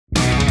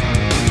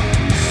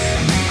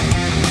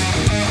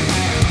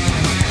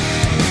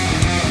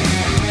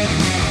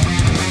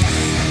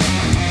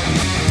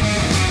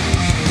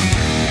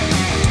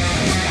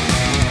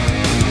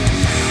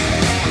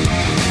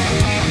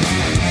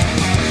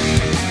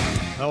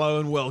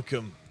Hello and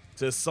welcome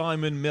to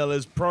Simon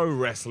Miller's Pro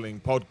Wrestling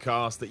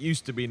Podcast that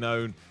used to be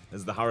known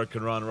as the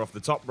Hurricane Runner Off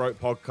the Top Rope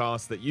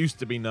Podcast, that used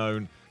to be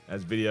known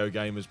as Video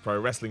Gamers Pro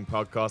Wrestling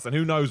Podcast, and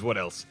who knows what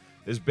else.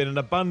 There's been an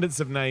abundance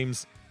of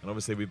names, and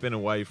obviously we've been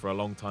away for a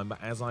long time,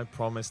 but as I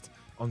promised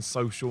on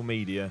social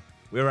media,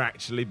 we're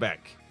actually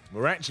back.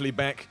 We're actually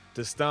back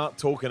to start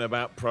talking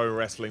about pro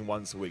wrestling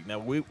once a week. Now,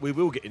 we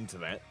will get into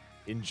that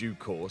in due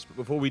course, but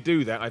before we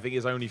do that, I think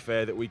it's only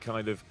fair that we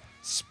kind of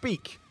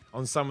speak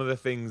on some of the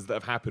things that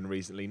have happened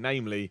recently,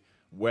 namely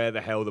where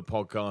the hell the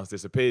podcast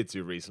disappeared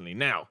to recently.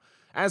 Now,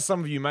 as some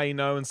of you may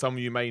know and some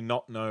of you may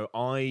not know,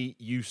 I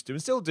used to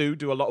and still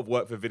do a lot of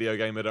work for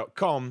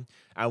Videogamer.com,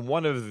 and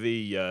one of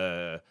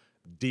the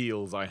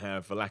deals I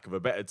have, for lack of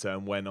a better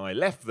term, when I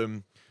left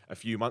them a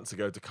few months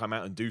ago to come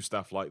out and do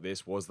stuff like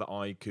this was that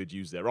I could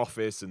use their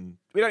office, and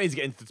we don't need to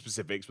get into the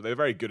specifics, but they were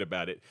very good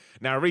about it.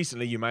 Now,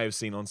 recently, you may have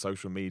seen on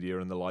social media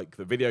and the like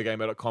that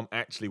Videogamer.com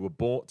actually were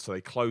bought, so they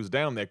closed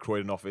down their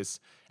Croydon office,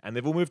 and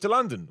they've all moved to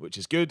London, which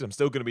is good. I'm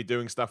still going to be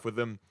doing stuff with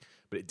them,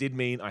 but it did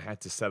mean I had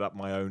to set up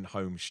my own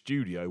home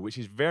studio, which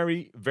is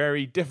very,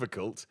 very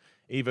difficult,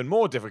 even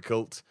more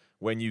difficult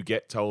when you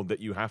get told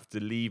that you have to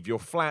leave your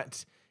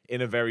flat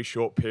in a very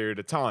short period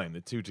of time.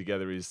 The two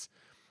together is,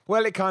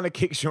 well, it kind of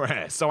kicks your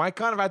ass. So I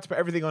kind of had to put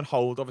everything on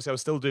hold. Obviously, I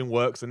was still doing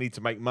work, so I need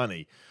to make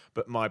money.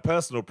 But my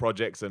personal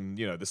projects and,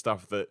 you know, the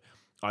stuff that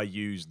I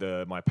use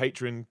my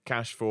Patreon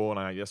cash for, and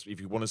I guess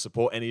if you want to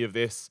support any of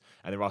this,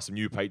 and there are some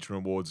new Patreon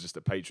awards just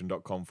at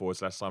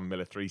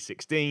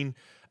patreon.com/SimonMiller316.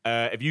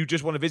 If you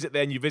just want to visit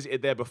there and you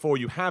visited there before,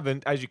 you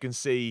haven't, as you can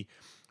see,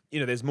 you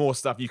know, there's more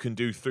stuff you can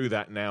do through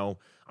that now.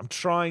 I'm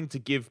trying to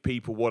give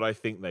people what I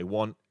think they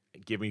want.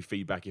 Give me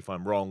feedback if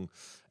I'm wrong.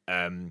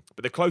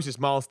 But the closest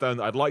milestone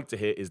that I'd like to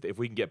hit is that if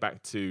we can get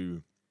back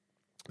to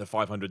the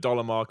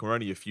 $500 mark, and we're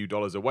only a few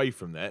dollars away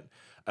from that,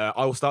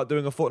 I will start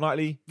doing a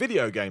fortnightly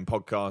video game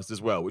podcast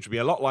as well, which will be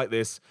a lot like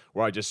this,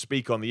 where I just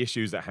speak on the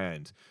issues at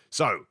hand.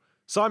 So,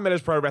 Simon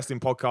Miller's Pro Wrestling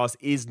Podcast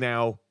is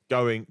now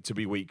going to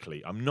be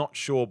weekly. I'm not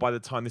sure by the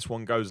time this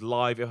one goes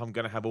live if I'm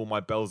going to have all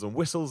my bells and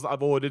whistles that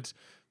I've ordered,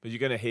 but you're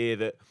going to hear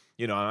that,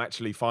 you know, I'm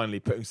actually finally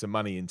putting some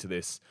money into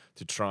this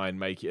to try and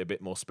make it a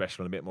bit more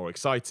special and a bit more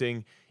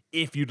exciting.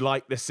 If you'd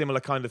like the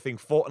similar kind of thing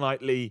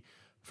fortnightly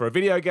for a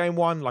video game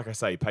one, like I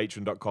say,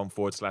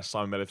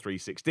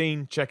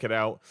 patreon.com/SimonMiller316. Check it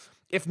out.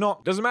 If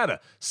not, doesn't matter.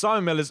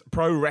 Simon Miller's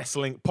Pro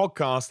Wrestling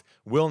Podcast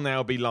will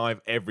now be live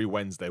every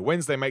Wednesday.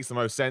 Wednesday makes the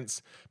most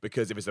sense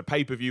because if it's a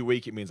pay-per-view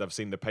week, it means I've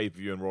seen the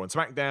pay-per-view and Raw and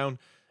SmackDown.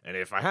 And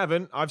if I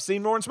haven't, I've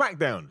seen Raw and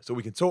SmackDown. So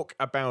we can talk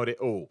about it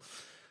all.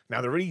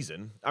 Now, the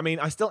reason, I mean,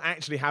 I still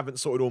actually haven't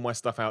sorted all my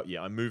stuff out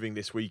yet. I'm moving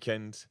this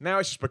weekend. Now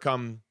it's just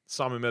become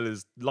Simon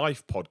Miller's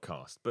life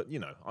podcast. But, you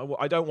know,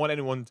 I don't want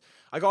anyone...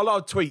 I got a lot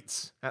of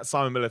tweets at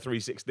Simon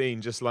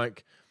Miller316 just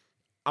like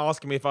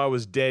asking me if I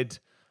was dead,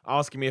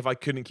 asking me if I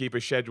couldn't keep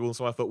a schedule.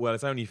 So I thought, well,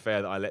 it's only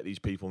fair that I let these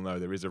people know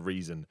there is a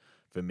reason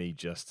for me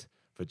just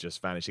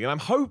vanishing. And I'm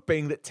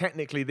hoping that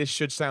technically this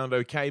should sound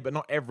okay, but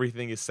not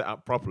everything is set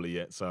up properly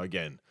yet. So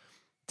again,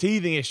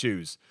 teething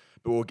issues,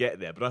 but we'll get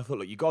there. But I thought,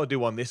 look, you got to do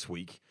one this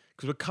week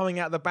because we're coming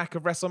out the back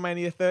of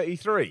WrestleMania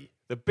 33,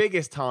 the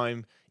biggest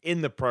time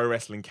in the pro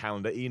wrestling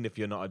calendar, even if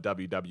you're not a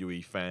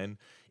WWE fan.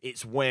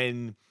 It's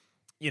when,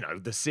 you know,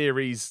 the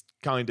series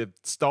kind of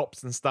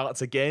stops and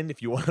starts again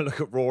if you want to look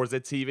at Raw as a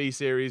TV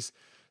series.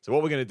 So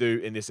what we're going to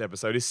do in this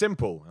episode is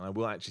simple, and I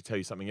will actually tell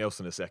you something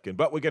else in a second,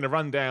 but we're going to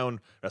run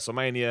down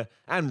WrestleMania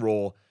and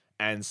Raw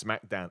and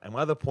SmackDown. And my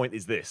other point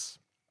is this.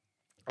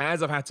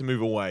 As I've had to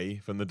move away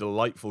from the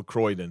delightful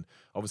Croydon,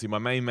 obviously my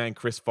main man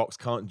Chris Fox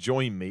can't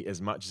join me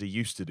as much as he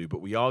used to do,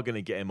 but we are going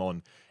to get him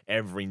on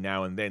every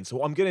now and then. So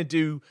what I'm going to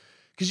do,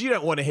 because you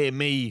don't want to hear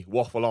me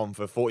waffle on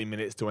for 40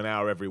 minutes to an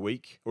hour every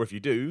week, or if you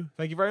do,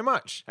 thank you very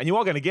much. And you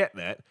are going to get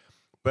that,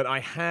 but I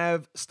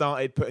have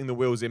started putting the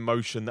wheels in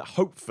motion that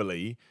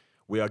hopefully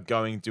we are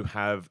going to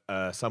have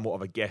somewhat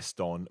of a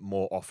guest on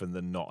more often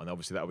than not. And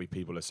obviously that will be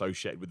people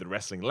associated with the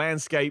wrestling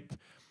landscape.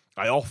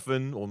 I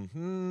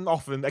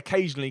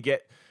occasionally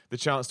get the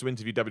chance to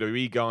interview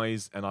WWE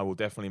guys, and I will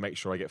definitely make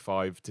sure I get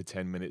 5 to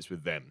 10 minutes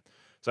with them.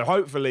 So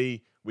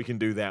hopefully we can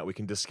do that. We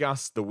can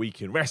discuss the week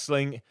in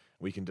wrestling.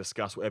 We can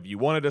discuss whatever you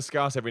want to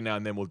discuss. Every now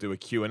and then we'll do a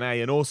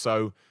Q&A, and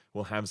also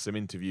we'll have some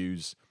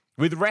interviews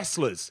with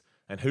wrestlers.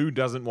 And who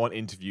doesn't want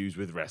interviews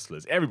with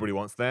wrestlers? Everybody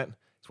wants that.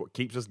 It's what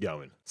keeps us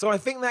going. So I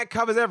think that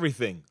covers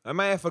everything. I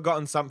may have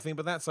forgotten something,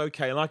 but that's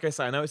okay. And like I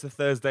say, I know it's a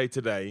Thursday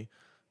today,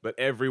 but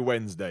every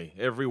Wednesday,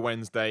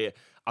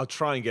 I'll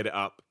try and get it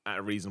up at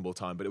a reasonable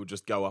time, but it will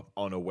just go up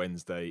on a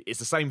Wednesday. It's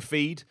the same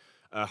feed.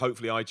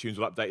 Hopefully iTunes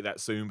will update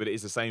that soon, but it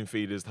is the same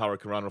feed as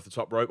Hurricane Runner Off the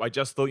Top Rope. I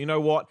just thought, you know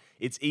what?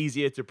 It's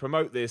easier to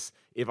promote this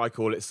if I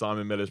call it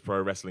Simon Miller's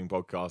Pro Wrestling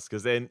Podcast,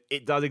 because then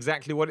it does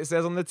exactly what it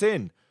says on the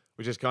tin,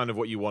 which is kind of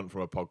what you want from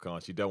a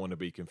podcast. You don't want to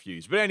be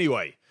confused. But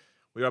anyway,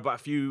 we are about a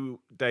few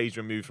days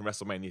removed from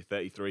WrestleMania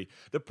 33.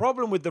 The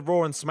problem with the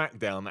Raw and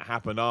SmackDown that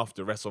happened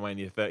after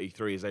WrestleMania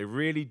 33 is they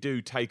really do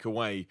take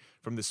away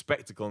from the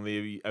spectacle and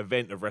the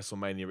event of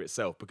WrestleMania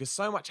itself, because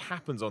so much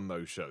happens on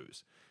those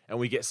shows, and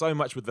we get so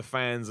much with the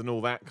fans and all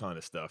that kind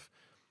of stuff.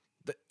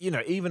 that,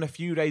 even a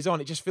few days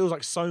on, it just feels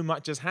like so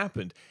much has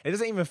happened. It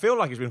doesn't even feel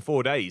like it's been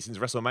 4 days since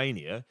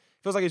WrestleMania. It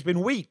feels like it's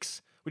been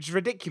weeks, which is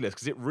ridiculous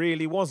because it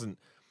really wasn't.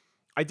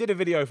 I did a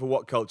video for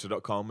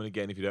WhatCulture.com, and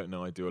again, if you don't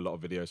know, I do a lot of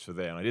videos for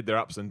there. And I did their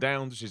ups and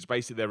downs, which is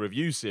basically their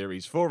review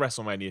series for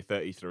WrestleMania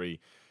 33.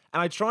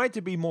 And I tried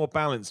to be more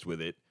balanced with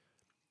it,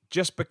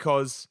 just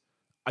because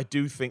I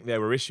do think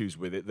there were issues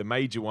with it. The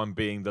major one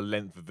being the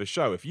length of the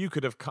show. If you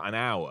could have cut an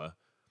hour,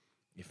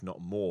 if not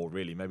more,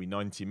 really, maybe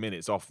 90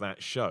 minutes off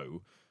that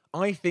show,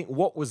 I think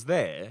what was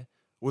there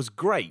was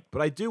great.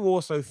 But I do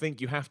also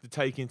think you have to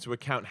take into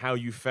account how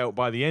you felt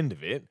by the end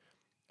of it.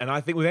 And I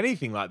think with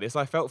anything like this,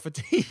 I felt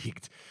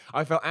fatigued.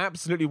 I felt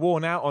absolutely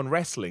worn out on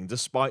wrestling,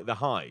 despite the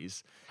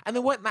highs. And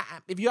there weren't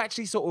that, if you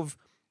actually sort of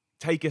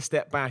take a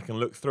step back and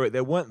look through it,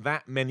 there weren't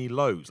that many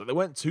lows. Like, there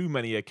weren't too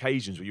many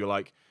occasions where you're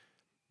like,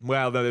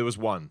 well, no, there was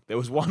one. There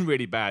was one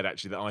really bad,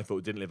 actually, that I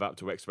thought didn't live up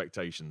to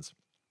expectations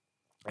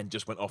and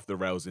just went off the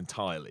rails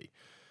entirely.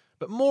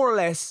 But more or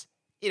less,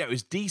 it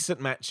was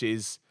decent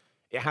matches.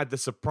 It had the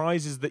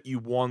surprises that you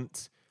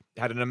want. It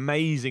had an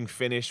amazing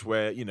finish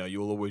where,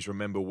 you'll always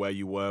remember where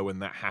you were when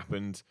that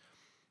happened.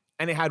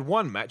 And it had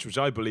one match which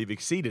I believe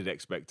exceeded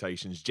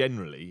expectations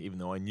generally, even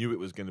though I knew it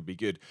was going to be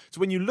good. So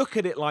when you look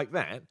at it like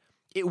that,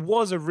 it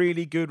was a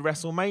really good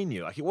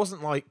WrestleMania. Like, it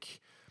wasn't like...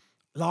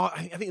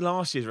 I think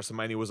last year's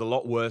WrestleMania was a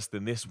lot worse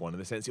than this one, in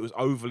the sense it was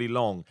overly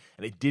long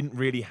and it didn't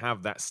really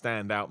have that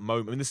standout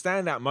moment. I mean, the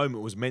standout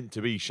moment was meant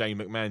to be Shane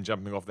McMahon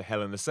jumping off the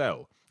Hell in a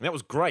Cell. And that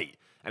was great.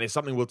 And it's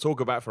something we'll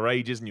talk about for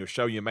ages, and you'll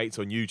show your mates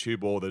on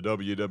YouTube or the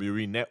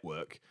WWE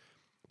Network.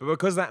 But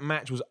because that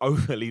match was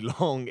overly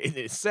long in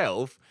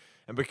itself,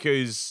 and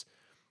because,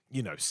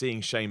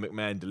 seeing Shane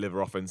McMahon deliver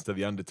offense to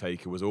The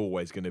Undertaker was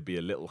always going to be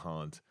a little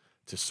hard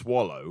to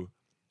swallow,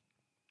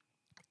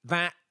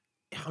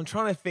 I'm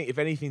trying to think if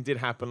anything did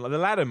happen. Like, the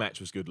ladder match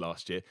was good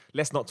last year.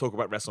 Let's not talk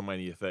about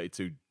WrestleMania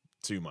 32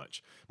 too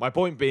much. My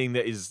point being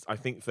that I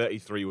think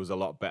 33 was a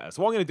lot better.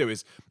 So what I'm going to do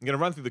is I'm going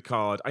to run through the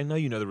card. I know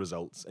you know the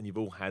results, and you've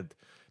all had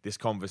this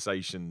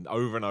conversation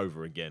over and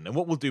over again. And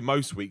what we'll do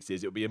most weeks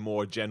is it'll be a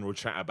more general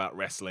chat about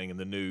wrestling and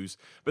the news.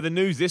 But the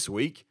news this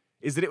week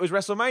is that it was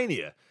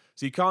WrestleMania.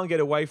 So you can't get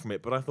away from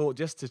it. But I thought,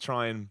 just to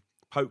try and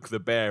poke the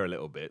bear a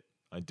little bit,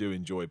 I do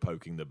enjoy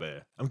poking the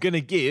bear, I'm going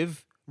to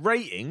give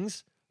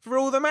ratings for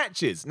all the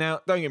matches.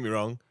 Now, don't get me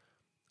wrong.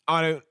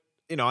 I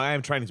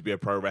am training to be a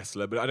pro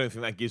wrestler, but I don't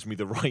think that gives me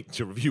the right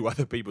to review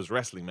other people's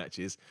wrestling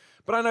matches.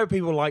 But I know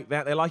people like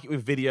that. They like it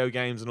with video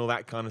games and all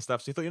that kind of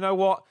stuff. So you thought, you know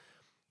what?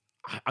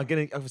 I'm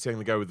going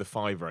to go with the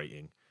 5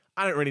 rating.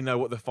 I don't really know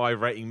what the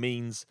 5 rating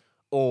means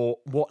or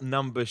what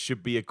number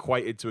should be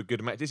equated to a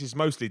good match. This is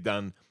mostly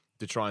done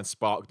to try and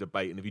spark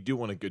debate. And if you do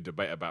want a good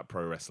debate about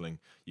pro wrestling,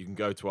 you can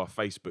go to our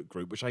Facebook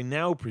group, which I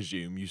now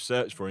presume you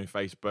search for in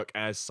Facebook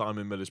as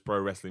Simon Miller's Pro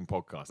Wrestling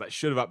Podcast. That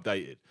should have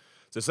updated.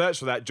 So search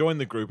for that, join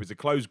the group. It's a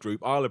closed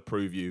group. I'll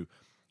approve you.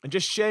 And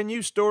just share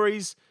news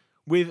stories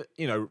with,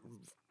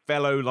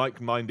 fellow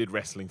like-minded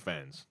wrestling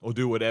fans, or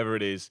do whatever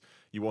it is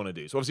you want to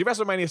do. So obviously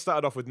WrestleMania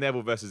started off with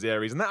Neville versus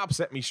Aries, and that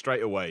upset me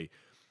straight away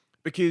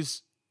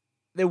because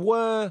there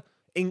were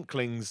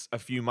inklings a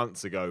few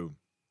months ago,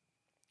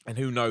 and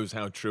who knows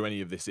how true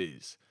any of this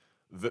is,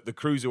 that the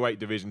Cruiserweight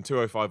division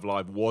 205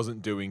 Live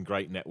wasn't doing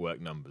great network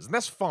numbers. And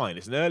that's fine.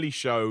 It's an early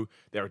show.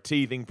 There are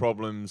teething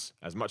problems,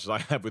 as much as I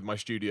have with my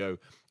studio,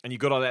 and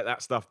you've got to let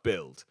that stuff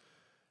build.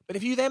 But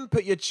if you then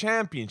put your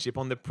championship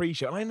on the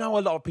pre-show, and I know a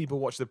lot of people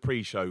watch the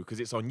pre-show because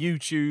it's on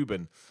YouTube,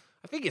 and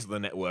I think it's on the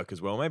network as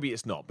well. Maybe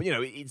it's not. But,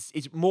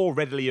 it's more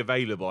readily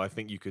available, I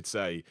think you could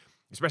say,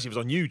 especially if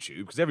it's on YouTube,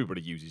 because everybody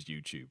uses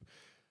YouTube.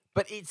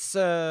 But it's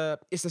the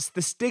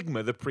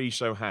stigma the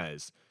pre-show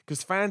has,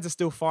 because fans are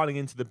still filing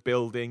into the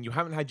building. You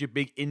haven't had your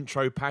big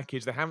intro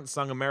package. They haven't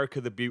sung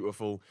America the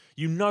Beautiful.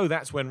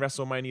 That's when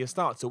WrestleMania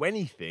starts. So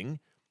anything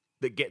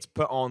that gets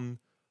put on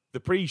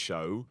the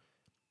pre-show,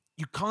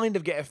 you kind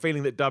of get a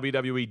feeling that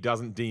WWE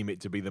doesn't deem it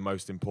to be the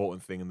most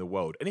important thing in the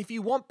world. And if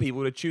you want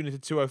people to tune into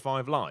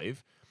 205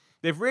 Live,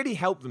 they've really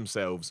helped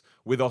themselves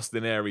with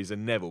Austin Aries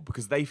and Neville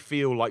because they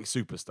feel like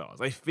superstars.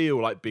 They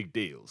feel like big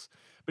deals.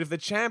 But if the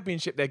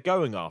championship they're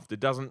going after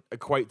doesn't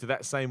equate to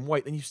that same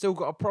weight, then you've still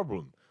got a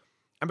problem.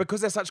 And because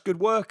they're such good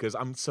workers,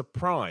 I'm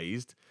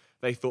surprised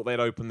they thought they'd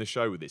open the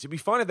show with this. It'd be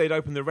fine if they'd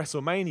open the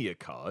WrestleMania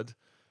card,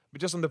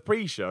 but just on the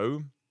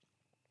pre-show,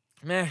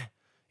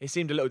 it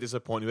seemed a little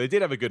disappointing. They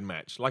did have a good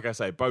match. Like I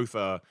say, both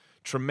are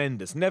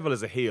tremendous. Neville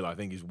as a heel, I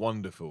think, is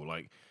wonderful.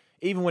 Like,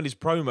 even when his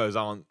promos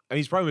aren't, and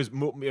his promos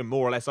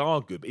more or less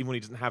are good, but even when he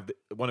doesn't have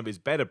one of his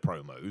better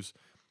promos,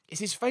 it's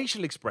his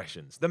facial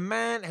expressions. The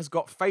man has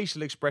got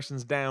facial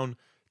expressions down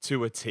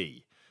to a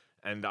T.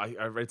 And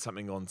I read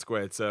something on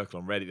Squared Circle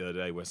on Reddit the other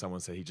day where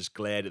someone said he just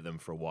glared at them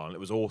for a while, and it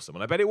was awesome.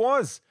 And I bet it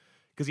was,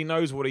 because he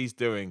knows what he's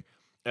doing.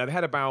 They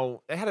had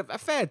a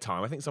fair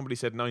time. I think somebody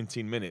said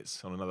 19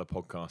 minutes on another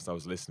podcast I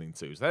was listening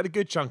to. So they had a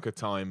good chunk of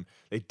time.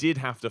 They did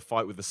have to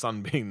fight with the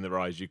sun being in their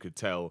eyes, you could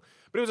tell.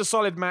 But it was a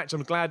solid match.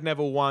 I'm glad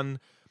Neville won.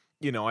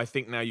 I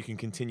think now you can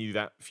continue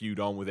that feud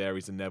on with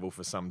Aries and Neville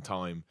for some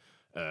time.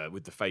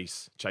 with the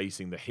face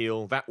chasing the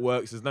heel. That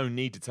works. There's no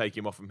need to take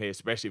him off from here,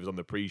 especially if it's on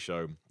the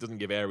pre-show. Doesn't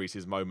give Aries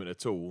his moment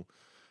at all.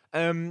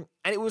 And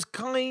it was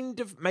kind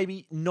of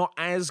maybe not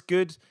as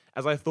good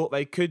as I thought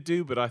they could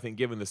do, but I think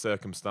given the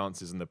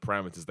circumstances and the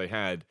parameters they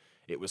had,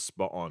 it was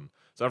spot on.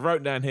 So I've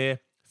wrote down here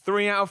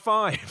 3 out of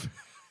 5.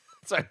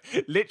 So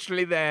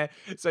literally there,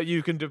 so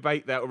you can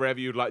debate that wherever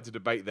you'd like to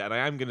debate that. And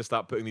I am going to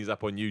start putting these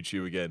up on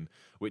YouTube again,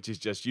 which is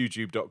just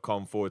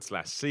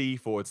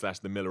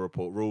youtube.com/C/The Miller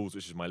Report Rules,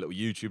 which is my little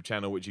YouTube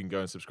channel, which you can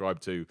go and subscribe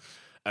to.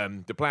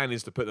 The plan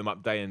is to put them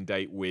up day and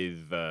date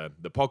with the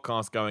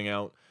podcast going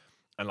out.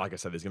 And like I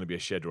said, there's going to be a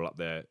schedule up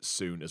there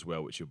soon as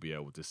well, which you'll be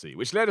able to see.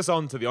 Which led us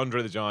on to the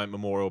Andre the Giant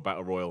Memorial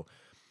Battle Royal.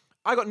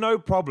 I got no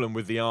problem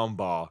with the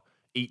armbar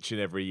each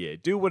and every year.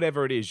 Do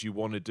whatever it is you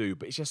want to do,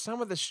 but it's just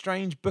some of the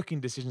strange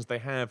booking decisions they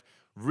have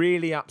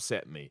really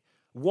upset me.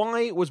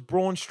 Why was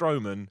Braun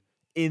Strowman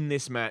in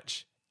this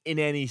match in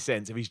any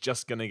sense if he's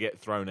just going to get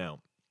thrown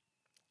out?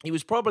 He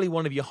was probably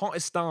one of your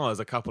hottest stars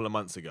a couple of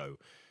months ago.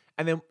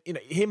 And then,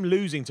 him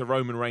losing to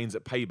Roman Reigns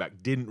at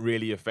Payback didn't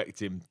really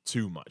affect him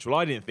too much. Well,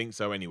 I didn't think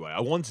so anyway.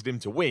 I wanted him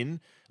to win, and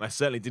I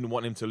certainly didn't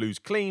want him to lose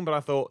clean, but I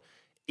thought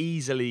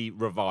easily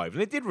revived.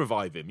 And it did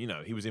revive him.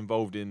 He was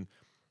involved in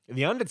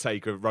the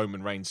Undertaker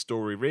Roman Reigns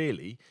story,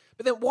 really.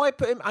 But then why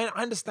put him? I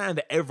understand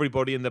that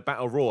everybody in the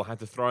Battle Royal had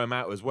to throw him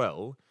out as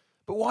well.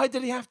 But why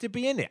did he have to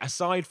be in it?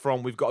 Aside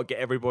from we've got to get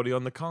everybody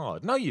on the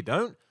card. No, you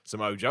don't.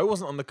 Samoa Joe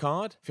wasn't on the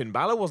card. Finn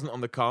Balor wasn't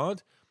on the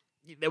card.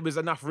 There was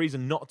enough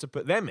reason not to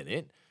put them in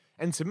it.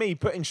 And to me,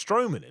 putting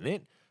Strowman in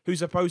it, who's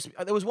supposed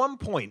to... There was one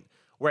point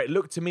where it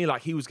looked to me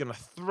like he was going to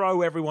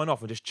throw everyone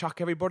off and just chuck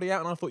everybody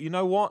out. And I thought, you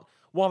know what?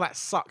 While that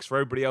sucks for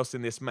everybody else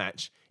in this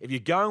match, if you're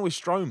going with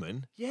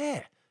Strowman,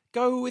 yeah,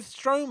 go with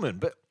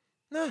Strowman. But,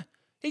 nah,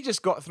 he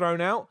just got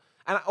thrown out.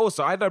 And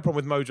also, I had no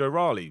problem with Mojo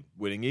Rawley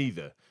winning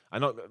either.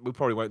 We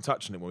probably won't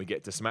touch on it when we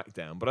get to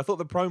SmackDown, but I thought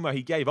the promo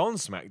he gave on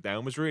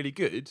SmackDown was really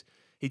good.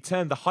 He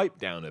turned the hype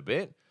down a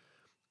bit.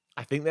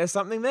 I think there's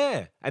something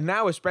there. And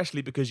now,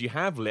 especially because you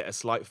have lit a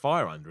slight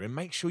fire under him,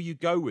 make sure you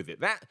go with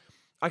it. That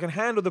I can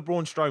handle the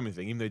Braun Strowman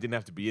thing, even though he didn't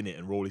have to be in it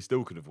and Rawley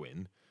still could have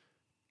won,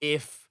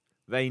 if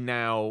they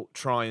now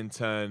try and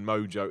turn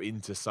Mojo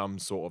into some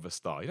sort of a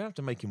star. You don't have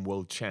to make him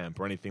world champ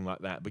or anything like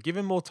that, but give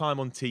him more time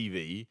on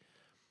TV,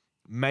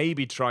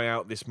 maybe try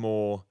out this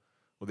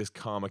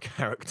Karma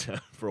character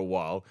for a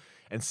while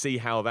and see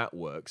how that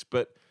works.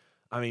 But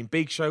I mean,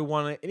 Big Show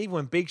won it, and even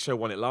when Big Show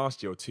won it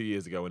last year or 2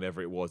 years ago, whenever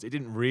it was, it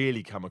didn't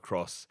really come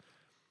across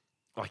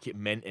like it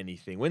meant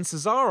anything. When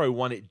Cesaro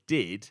won, it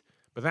did,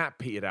 but that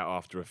petered out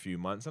after a few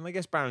months. And I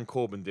guess Baron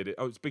Corbin did it.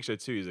 Oh, it's Big Show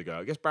 2 years ago.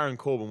 I guess Baron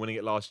Corbin winning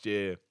it last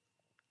year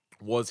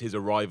was his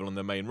arrival on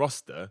the main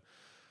roster,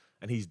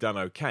 and he's done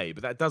okay.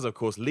 But that does, of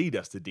course, lead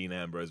us to Dean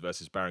Ambrose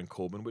versus Baron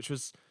Corbin, which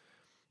was,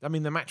 I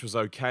mean, the match was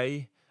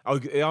okay. Oh,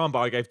 the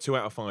armbar I gave 2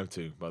 out of 5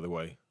 to, by the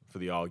way, for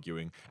the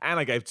arguing. And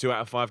I gave 2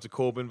 out of 5 to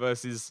Corbin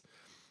versus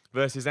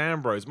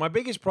Ambrose. My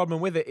biggest problem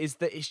with it is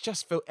that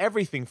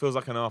everything feels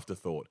like an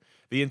afterthought.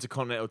 The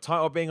Intercontinental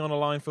title being on the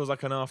line feels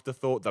like an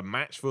afterthought. The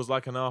match feels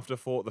like an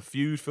afterthought. The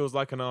feud feels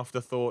like an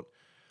afterthought.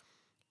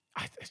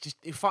 It's just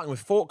you're fighting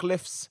with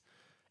forklifts.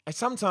 And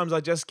sometimes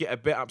I just get a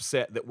bit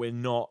upset that we're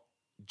not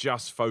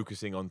just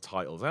focusing on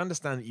titles. I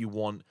understand that you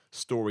want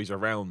stories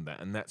around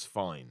that, and that's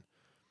fine.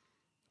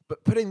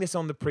 But putting this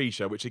on the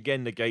pre-show, which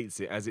again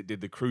negates it as it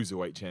did the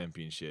Cruiserweight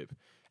Championship,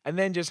 and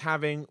then just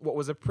having what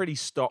was a pretty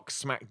stock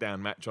SmackDown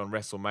match on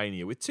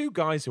WrestleMania with 2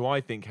 guys who I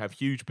think have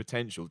huge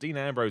potential, Dean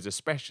Ambrose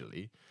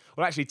especially.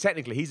 Well, actually,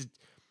 technically,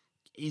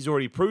 he's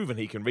already proven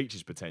he can reach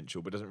his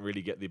potential, but doesn't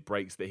really get the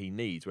breaks that he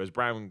needs. Whereas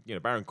Baron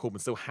Corbin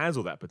still has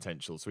all that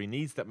potential, so he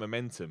needs that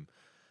momentum.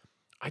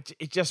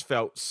 It just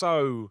felt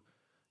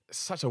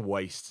such a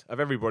waste of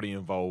everybody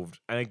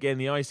involved. And again,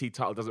 the IC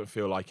title doesn't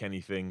feel like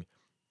anything.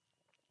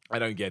 I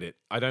don't get it.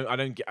 I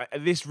don't get.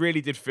 This really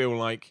did feel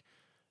like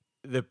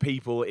the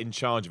people in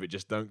charge of it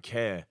just don't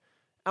care,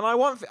 and I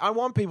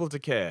want people to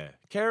care.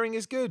 Caring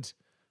is good.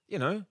 You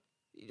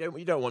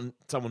don't want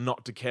someone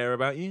not to care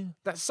about you.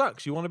 That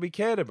sucks. You want to be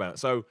cared about.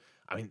 So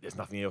I mean, there's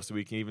nothing else that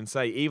we can even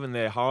say. Even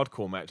their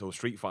hardcore match or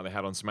street fight they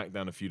had on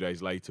SmackDown a few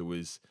days later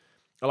was.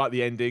 I like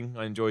the ending.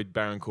 I enjoyed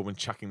Baron Corbin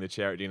chucking the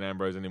chair at Dean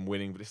Ambrose and him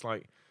winning. But it's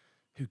like,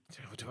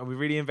 are we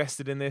really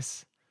invested in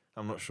this?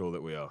 I'm not sure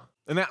that we are.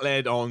 And that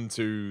led on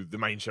to the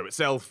main show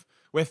itself,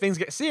 where things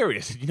get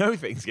serious.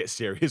 Things get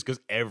serious because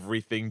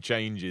everything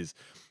changes.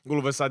 All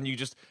of a sudden,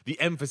 the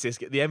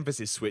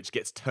emphasis switch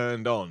gets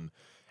turned on.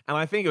 And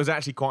I think it was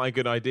actually quite a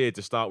good idea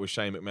to start with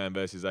Shane McMahon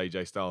versus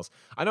AJ Styles.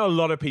 I know a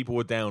lot of people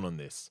were down on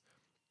this.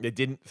 They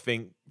didn't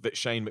think that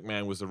Shane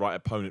McMahon was the right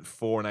opponent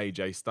for an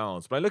AJ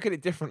Styles. But I look at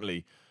it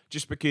differently,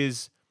 just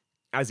because,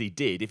 as he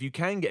did, if you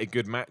can get a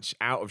good match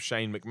out of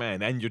Shane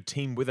McMahon and your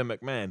team with a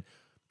McMahon,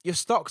 your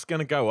stock's going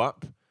to go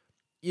up.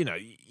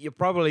 You're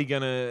probably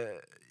going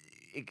to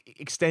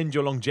extend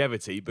your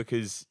longevity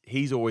because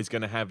he's always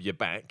going to have your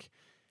back.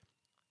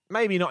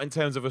 Maybe not in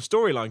terms of a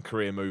storyline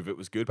career move, it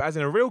was good, but as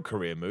in a real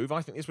career move,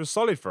 I think this was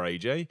solid for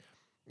AJ.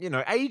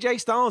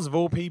 AJ Styles, of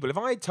all people, if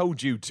I had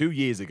told you 2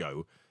 years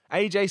ago,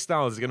 AJ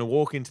Styles is going to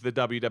walk into the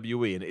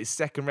WWE, and at his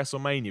second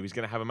WrestleMania, he's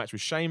going to have a match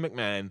with Shane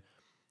McMahon,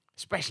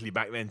 especially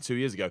back then 2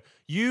 years ago.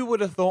 You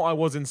would have thought I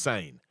was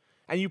insane.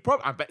 And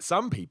I bet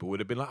some people would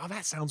have been like, oh,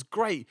 that sounds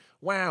great.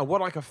 Wow, what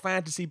like a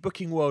fantasy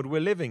booking world we're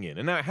living in.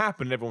 And now it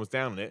happened and everyone was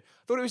down on it.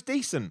 I thought it was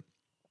decent.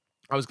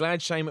 I was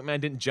glad Shane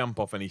McMahon didn't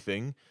jump off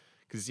anything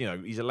because, you know,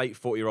 he's a late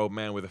 40-year-old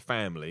man with a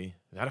family.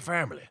 He had a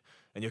family.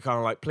 And you're kind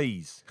of like,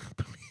 please,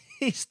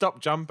 please stop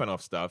jumping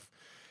off stuff.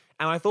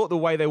 And I thought the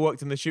way they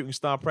worked in the Shooting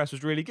Star Press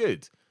was really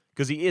good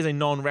because he is a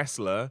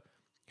non-wrestler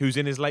who's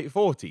in his late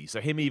 40s.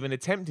 So him even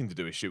attempting to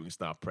do a Shooting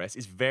Star Press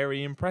is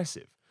very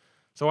impressive.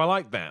 So I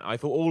like that. I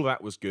thought all of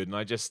that was good, and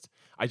I just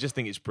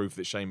think it's proof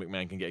that Shane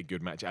McMahon can get a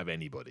good match out of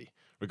anybody,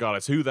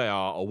 regardless who they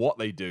are or what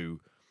they do.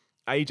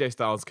 AJ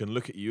Styles can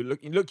look at you,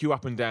 look you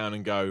up and down,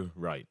 and go,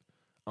 right,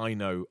 I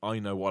know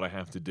what I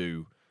have to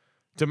do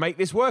to make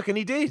this work, and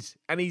he did.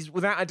 And he's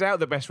without a doubt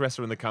the best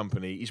wrestler in the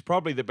company. He's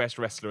probably the best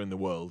wrestler in the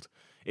world.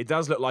 It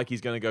does look like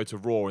he's going to go to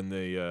Raw in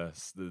the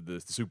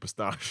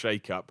Superstar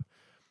Shake-Up.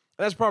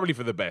 That's probably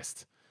for the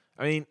best.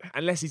 I mean,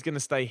 unless he's going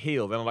to stay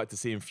heel, then I'd like to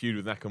see him feud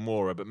with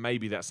Nakamura, but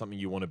maybe that's something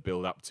you want to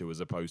build up to as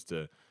opposed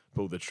to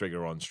pull the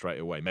trigger on straight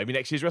away. Maybe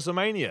next year's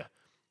WrestleMania.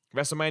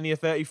 WrestleMania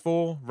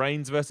 34,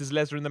 Reigns versus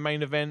Lesnar in the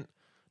main event,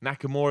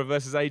 Nakamura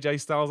versus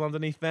AJ Styles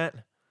underneath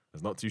that.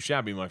 That's not too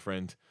shabby, my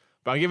friend.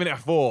 But I'm giving it a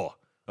 4.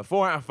 A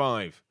 4 out of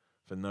 5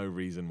 for no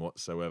reason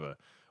whatsoever.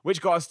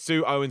 Which got us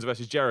to Owens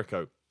versus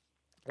Jericho.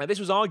 Now, this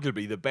was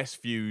arguably the best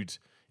feud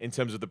in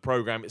terms of the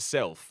program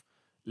itself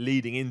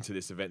leading into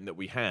this event that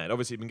we had.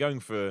 Obviously, it's been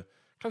going for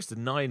close to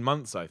 9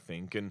 months, I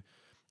think, and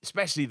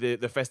especially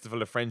the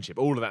Festival of Friendship,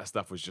 all of that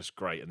stuff was just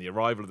great. And the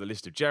arrival of the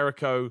List of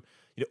Jericho,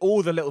 you know,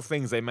 all the little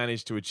things they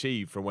managed to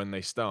achieve from when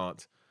they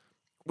start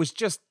was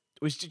just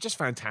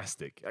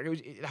fantastic.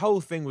 The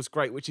whole thing was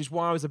great, which is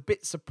why I was a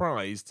bit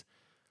surprised.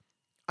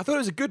 I thought it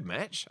was a good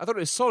match. I thought it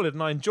was solid,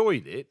 and I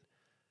enjoyed it.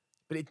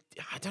 But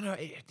I don't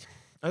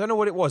know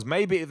what it was.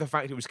 Maybe the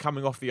fact it was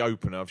coming off the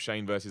opener of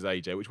Shane versus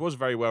AJ, which was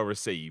very well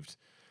received.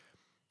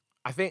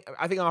 I think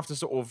after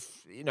sort of,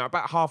 you know,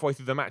 about halfway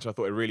through the match, I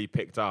thought it really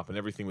picked up, and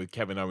everything with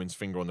Kevin Owens'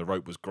 finger on the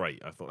rope was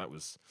great. I thought that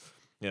was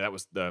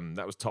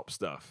top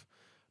stuff.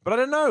 But I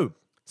don't know,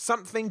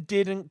 something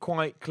didn't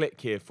quite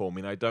click here for me,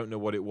 and I don't know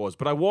what it was.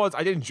 But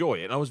I did enjoy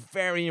it, and I was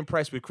very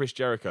impressed with Chris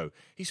Jericho.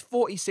 He's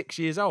 46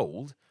 years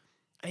old,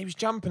 and he was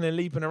jumping and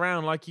leaping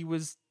around like he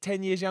was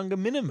 10 years younger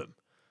minimum.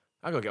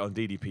 I gotta get on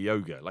DDP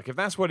yoga. Like, if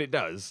that's what it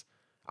does,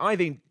 I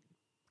think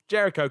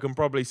Jericho can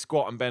probably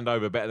squat and bend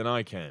over better than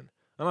I can.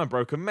 And I'm a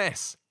broken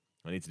mess.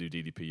 I need to do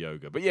DDP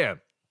yoga. But yeah,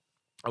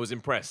 I was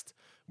impressed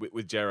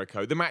with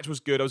Jericho. The match was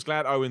good. I was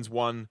glad Owens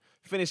won.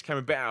 Finish came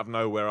a bit out of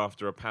nowhere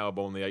after a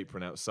powerbomb on the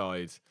apron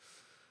outside.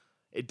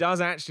 It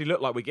does actually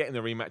look like we're getting the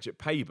rematch at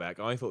Payback.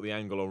 I thought the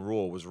angle on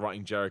Raw was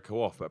writing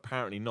Jericho off, but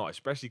apparently not,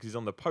 especially because he's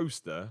on the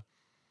poster.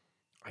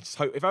 I just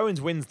hope if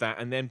Owens wins that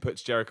and then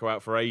puts Jericho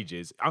out for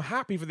ages, I'm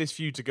happy for this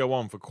feud to go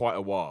on for quite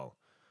a while.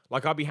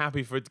 Like, I'd be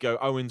happy for it to go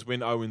Owens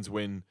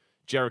win,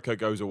 Jericho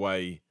goes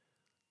away,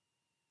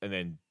 and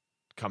then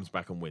comes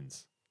back and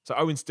wins. So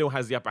Owens still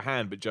has the upper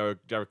hand, but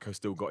Jericho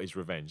still got his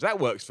revenge. That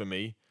works for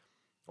me.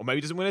 Or maybe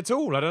he doesn't win at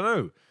all. I don't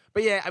know.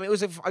 But yeah, I mean,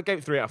 I gave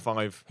it 3 out of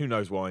 5. Who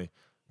knows why?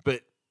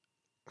 But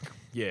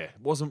yeah,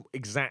 it wasn't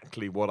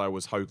exactly what I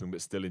was hoping,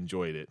 but still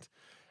enjoyed it.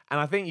 And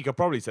I think you could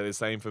probably say the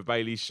same for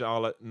Bayley,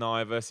 Charlotte,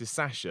 Nia versus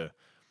Sasha.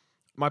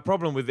 My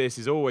problem with this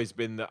has always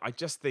been that I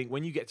just think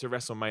when you get to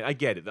WrestleMania, I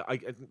get it.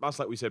 That's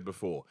like we said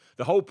before.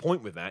 The whole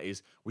point with that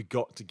is we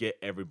got to get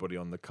everybody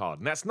on the card.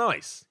 And that's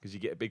nice because you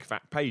get a big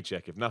fat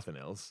paycheck, if nothing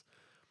else.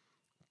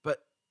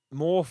 But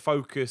more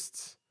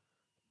focused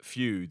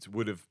feuds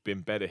would have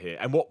been better here.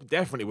 And what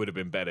definitely would have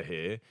been better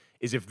here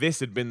is if this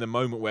had been the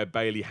moment where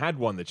Bayley had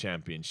won the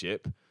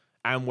championship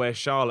and where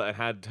Charlotte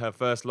had her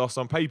first loss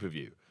on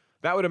pay-per-view.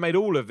 That would have made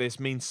all of this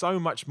mean so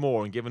much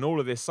more and given all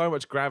of this so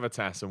much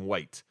gravitas and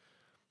weight.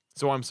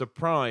 So I'm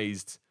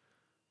surprised.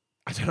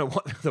 I don't know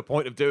what the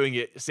point of doing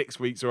it 6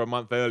 weeks or a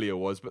month earlier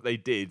was, but they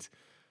did.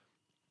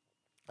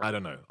 I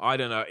don't know.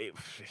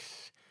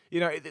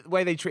 The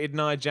way they treated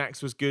Nia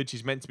Jax was good.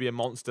 She's meant to be a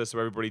monster, so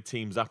everybody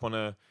teams up on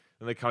her.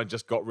 And they kind of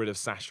just got rid of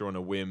Sasha on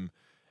a whim.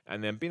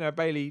 And then,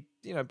 Bayley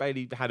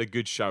had a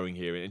good showing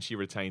here, and she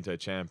retained her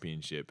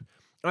championship.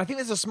 And I think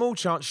there's a small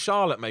chance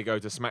Charlotte may go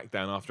to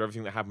SmackDown after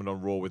everything that happened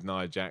on Raw with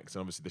Nia Jax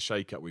and obviously the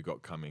shake-up we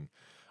got coming.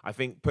 I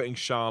think putting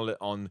Charlotte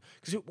on...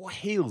 Because what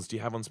heels do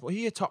you have on... Who are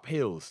your top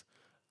heels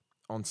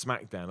on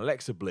SmackDown?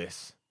 Alexa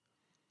Bliss.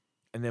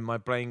 And then my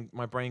brain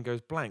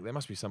goes blank. There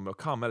must be someone...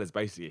 Carmella's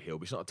basically a heel,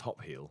 but she's not a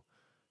top heel.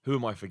 Who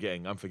am I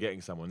forgetting? I'm forgetting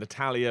someone.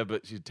 Natalya,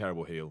 but she's a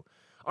terrible heel.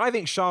 I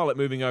think Charlotte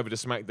moving over to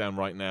SmackDown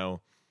right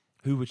now,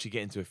 who would she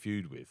get into a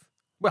feud with?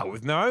 Well,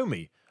 with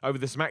Naomi over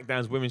the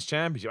SmackDown's Women's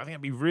Championship. I think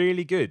that'd be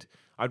really good.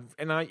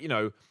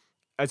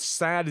 As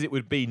sad as it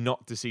would be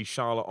not to see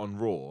Charlotte on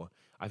Raw,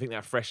 I think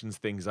that freshens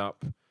things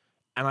up.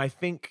 And I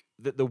think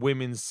that the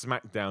women's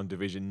SmackDown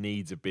division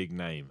needs a big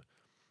name.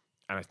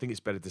 And I think it's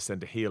better to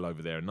send a heel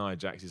over there. And Nia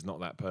Jax is not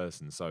that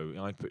person. So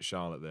I'd put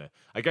Charlotte there.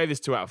 I gave this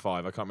 2 out of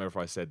 5. I can't remember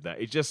if I said that.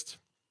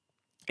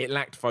 it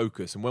lacked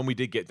focus. And when we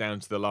did get down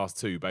to the last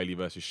two, Bayley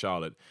versus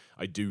Charlotte,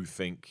 I do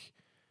think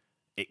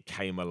it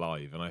came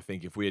alive. And I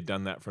think if we had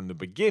done that from the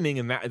beginning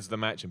and that is the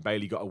match and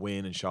Bayley got a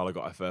win and Charlotte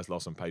got her first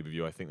loss on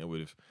pay-per-view, I think it would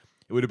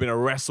have been a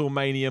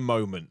WrestleMania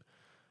moment,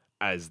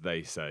 as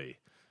they say.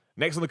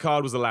 Next on the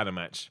card was the ladder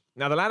match.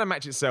 Now, the ladder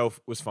match itself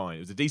was fine.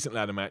 It was a decent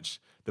ladder match.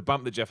 The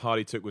bump that Jeff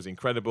Hardy took was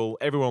incredible.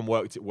 Everyone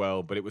worked it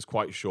well, but it was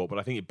quite short. But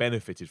I think it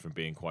benefited from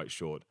being quite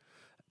short.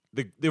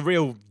 The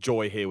real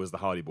joy here was the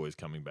Hardy Boys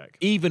coming back.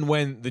 Even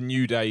when the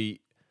New Day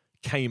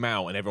came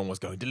out and everyone was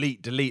going,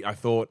 delete, delete, I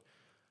thought,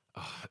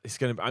 it's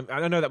going to be...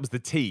 I know that was the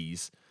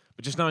tease,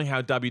 but just knowing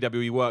how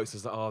WWE works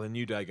is that, the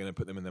New Day are going to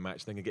put them in the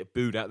match. They're going to get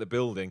booed out of the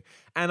building.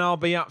 And I'll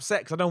be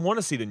upset because I don't want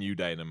to see the New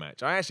Day in a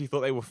match. I actually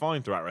thought they were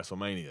fine throughout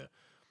WrestleMania.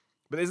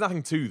 But there's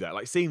nothing to that.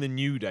 Like, seeing the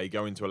New Day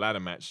go into a ladder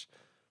match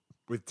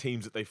with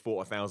teams that they fought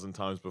 1,000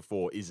 times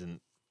before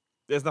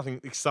there's nothing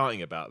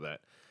exciting about that.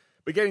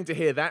 But getting to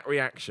hear that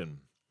reaction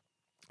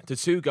to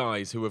two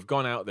guys who have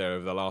gone out there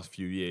over the last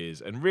few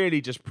years and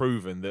really just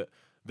proven that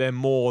they're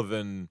more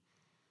than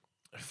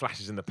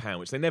flashes in the pan,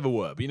 which they never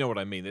were, but you know what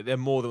I mean. They're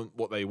more than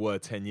what they were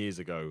 10 years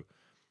ago.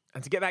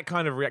 And to get that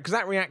kind of reaction, because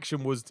that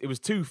reaction was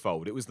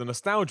twofold. It was the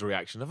nostalgia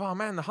reaction of, oh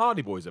man, the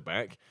Hardy Boys are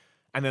back.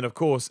 And then, of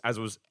course, as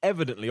was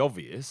evidently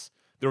obvious,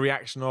 the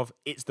reaction of,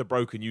 it's the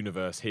broken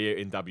universe here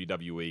in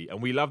WWE,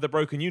 and we love the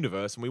broken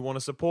universe, and we want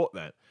to support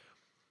that.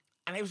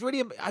 And it was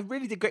I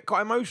really did get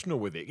quite emotional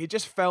with it. It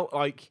just felt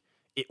like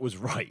it was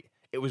right.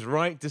 It was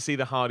right to see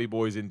the Hardy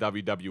Boys in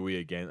WWE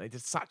again. They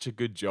did such a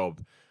good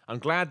job. I'm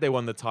glad they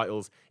won the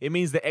titles. It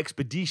means the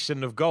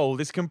expedition of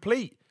gold is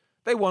complete.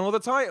 They won all the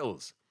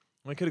titles.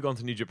 They could have gone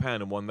to New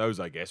Japan and won those,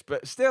 I guess.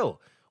 But still,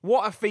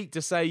 what a feat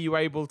to say you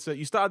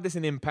started this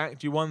in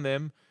Impact, you won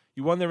them,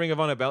 you won the Ring of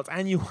Honor belts,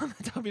 and you won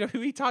the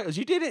WWE titles.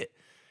 You did it.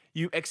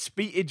 You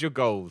expedited your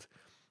gold.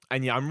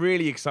 And yeah, I'm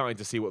really excited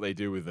to see what they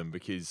do with them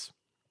because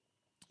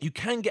you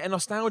can get a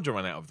nostalgia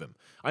run out of them.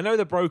 I know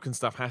the broken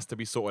stuff has to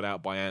be sorted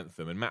out by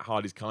Anthem, and Matt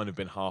Hardy's kind of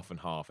been half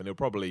and half, and he'll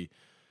probably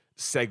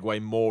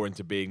segue more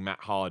into being Matt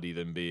Hardy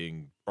than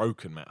being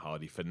broken Matt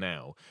Hardy for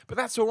now. But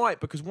that's all right,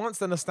 because once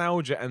the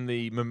nostalgia and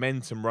the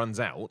momentum runs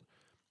out,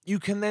 you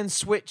can then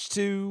switch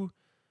to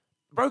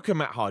broken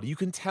Matt Hardy. You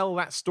can tell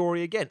that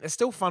story again. It's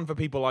still fun for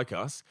people like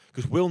us,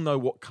 because we'll know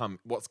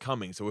what's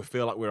coming, so we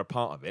feel like we're a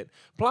part of it.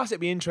 Plus,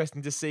 it'd be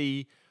interesting to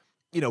see,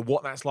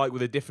 what that's like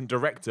with a different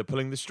director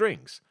pulling the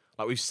strings.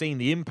 Like we've seen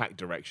the Impact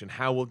direction.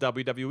 How will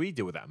WWE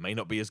deal with that? May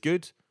not be as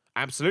good.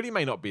 Absolutely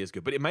may not be as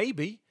good, but it may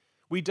be.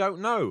 We don't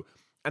know.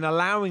 And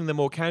allowing the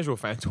more casual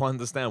fan to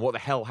understand what the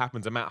hell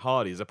happened to Matt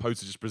Hardy as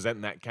opposed to just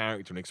presenting that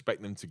character and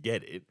expect them to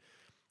get it,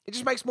 it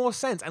just makes more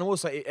sense. And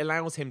also, it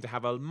allows him to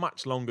have a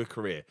much longer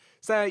career.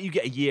 So you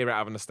get a year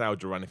out of a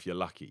nostalgia run if you're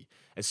lucky.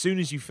 As soon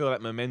as you feel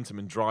that momentum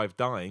and drive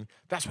dying,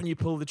 that's when you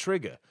pull the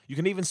trigger. You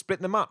can even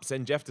split them up,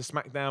 send Jeff to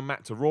SmackDown,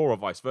 Matt to Raw, or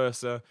vice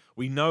versa.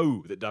 We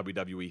know that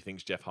WWE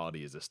thinks Jeff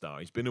Hardy is a star.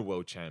 He's been a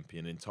world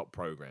champion in top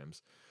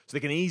programs. So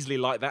they can easily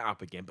light that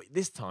up again. But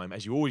this time,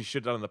 as you always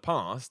should have done in the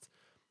past,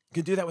 you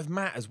can do that with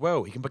Matt as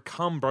well. He can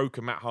become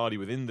broken Matt Hardy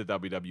within the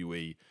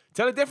WWE.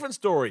 Tell a different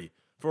story.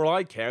 For all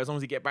I care, as long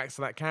as he get back to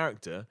that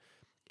character,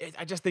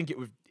 I just think it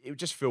would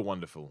just feel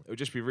wonderful. It would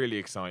just be really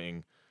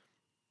exciting.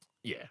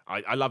 Yeah,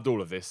 I loved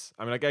all of this.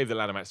 I mean, I gave the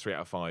ladder match 3 out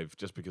of 5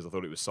 just because I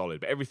thought it was solid,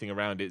 but everything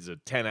around it is a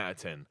 10 out of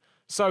 10.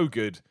 So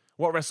good.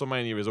 What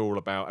WrestleMania is all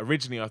about.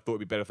 Originally, I thought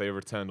it'd be better if they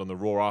returned on the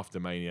Raw after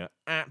Mania.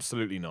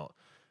 Absolutely not.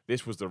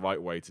 This was the right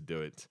way to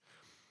do it.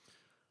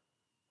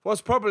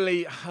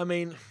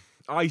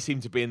 I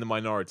seem to be in the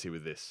minority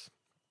with this.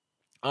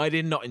 I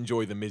did not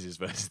enjoy the Miz's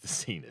versus the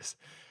Cenas.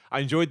 I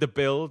enjoyed the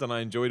build and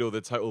I enjoyed all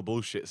the total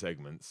bullshit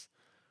segments.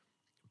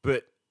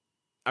 But,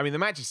 the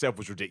match itself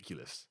was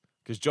ridiculous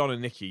because John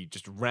and Nikki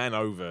just ran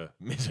over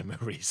Miz and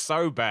Maryse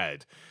so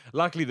bad.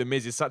 Luckily, the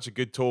Miz is such a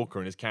good talker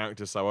and his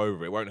character's so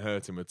over, it won't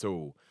hurt him at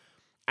all.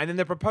 And then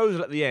the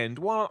proposal at the end,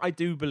 while I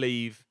do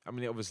believe,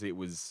 obviously it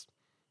was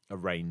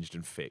arranged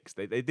and fixed.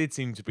 They did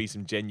seem to be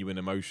some genuine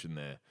emotion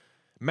there.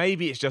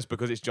 Maybe it's just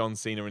because it's John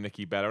Cena and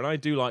Nikki Bella, and I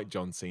do like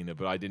John Cena,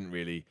 but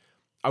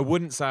I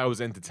wouldn't say I was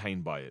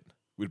entertained by it.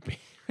 Would be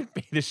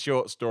the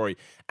short story.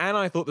 And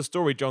I thought the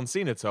story John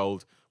Cena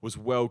told was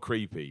well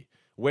creepy.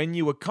 When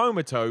you were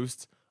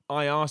comatose,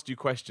 I asked you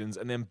questions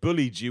and then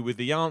bullied you with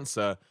the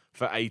answer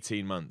for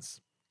 18 months.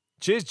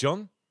 Cheers,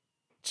 John.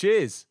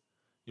 Cheers.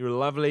 You're a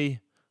lovely,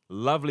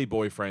 lovely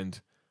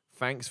boyfriend.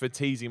 Thanks for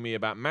teasing me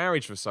about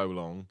marriage for so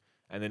long.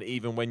 And then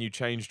even when you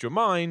changed your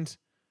mind,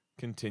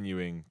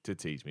 continuing to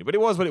tease me. But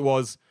it was what it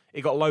was.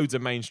 It got loads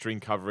of mainstream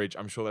coverage.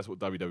 I'm sure that's what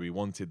WWE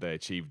wanted. They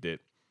achieved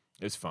it.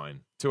 It's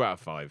fine. 2 out of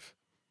 5.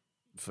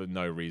 For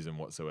no reason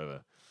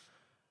whatsoever.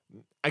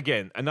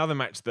 Again, another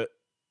match that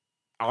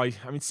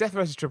Seth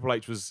versus Triple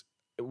H was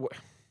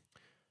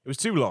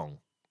too long.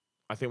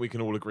 I think we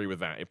can all agree with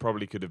that. It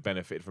probably could have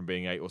benefited from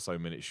being 8 or so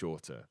minutes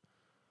shorter.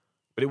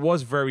 But it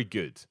was very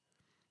good.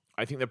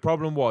 I think the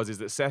problem is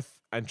that Seth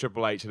and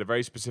Triple H had a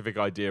very specific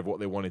idea of what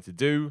they wanted to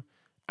do,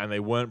 and they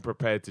weren't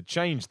prepared to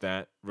change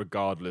that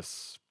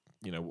regardless,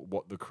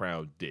 what the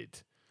crowd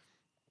did.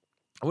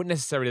 I wouldn't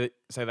necessarily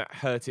say that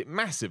hurt it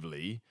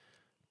massively,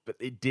 but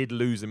it did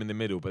lose them in the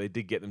middle, but they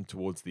did get them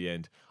towards the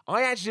end.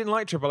 I actually didn't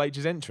like Triple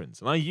H's entrance,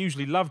 and I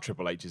usually love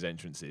Triple H's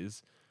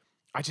entrances.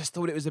 I just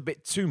thought it was a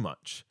bit too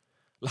much.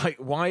 Like,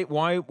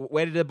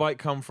 where did the bike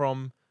come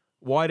from?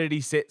 Why did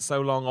he sit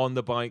so long on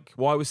the bike?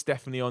 Why was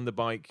Stephanie on the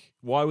bike?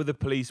 Why were the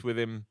police with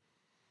him?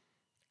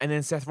 And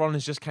then Seth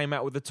Rollins just came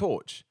out with the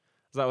torch.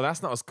 I was like, well,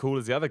 that's not as cool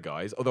as the other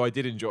guys, although I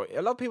did enjoy it.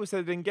 A lot of people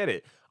said they didn't get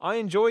it. I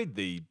enjoyed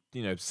the,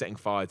 setting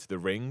fire to the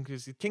ring,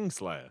 because the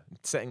Kingslayer,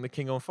 setting the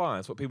king on fire.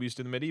 That's what people used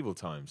to do in the medieval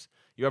times.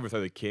 You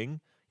overthrow the king,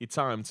 you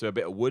tie him to a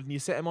bit of wood, and you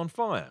set him on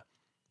fire.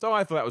 So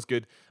I thought that was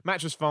good.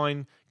 Match was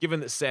fine.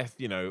 Given that Seth,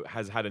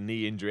 has had a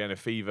knee injury and a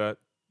fever,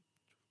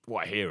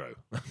 what a hero.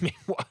 I mean,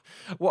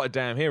 what a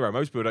damn hero.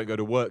 Most people don't go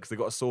to work because they've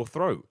got a sore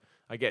throat.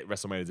 I get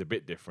WrestleMania's a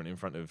bit different in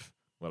front of,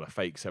 a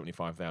fake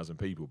 75,000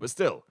 people. But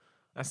still,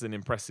 that's an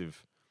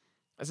impressive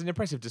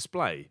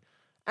display.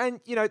 And,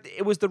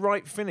 it was the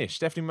right finish.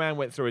 Stephanie McMahon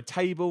went through a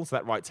table, so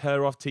that writes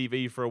her off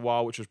TV for a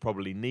while, which was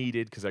probably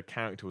needed because her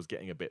character was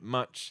getting a bit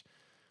much.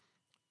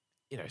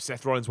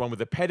 Seth Rollins won with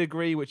a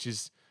pedigree, which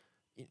is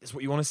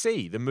what you want to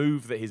see. The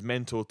move that his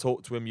mentor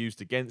taught to him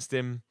used against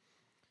him.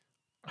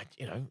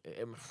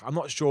 I'm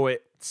not sure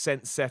it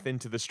sent Seth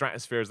into the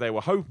stratosphere as they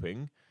were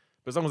hoping,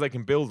 but as long as they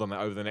can build on that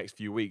over the next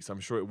few weeks, I'm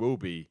sure it will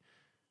be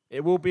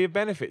a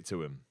benefit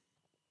to him.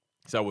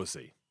 So we'll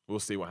see. We'll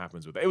see what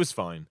happens with it. It was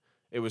fine.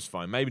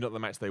 Maybe not the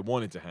match they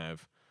wanted to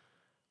have,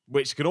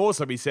 which could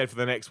also be said for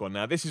the next one.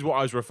 Now, this is what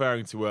I was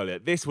referring to earlier.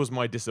 This was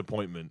my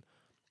disappointment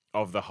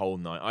of the whole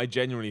night. I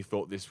genuinely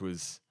thought this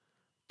was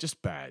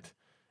just bad.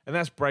 And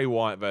that's Bray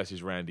Wyatt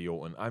versus Randy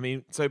Orton. I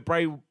mean, so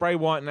Bray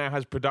Wyatt now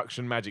has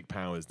production magic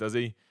powers, does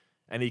he?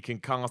 And he can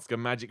cast a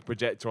magic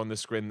projector on the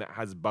screen that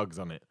has bugs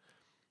on it.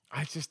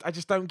 I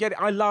just don't get it.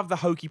 I love the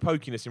hokey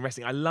pokiness in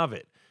wrestling. I love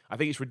it. I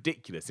think it's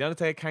ridiculous. The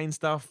Undertaker Kane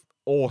stuff,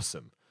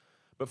 awesome.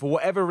 But for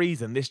whatever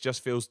reason, this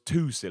just feels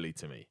too silly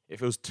to me. It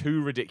feels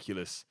too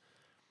ridiculous.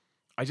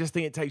 I just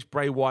think it takes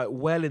Bray Wyatt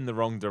well in the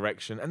wrong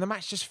direction, and the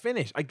match just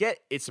finished. I get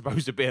it's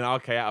supposed to be an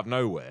RK out of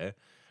nowhere,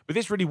 but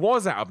this really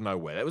was out of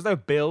nowhere. There was no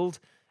build,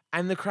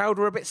 and the crowd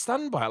were a bit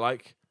stunned by it,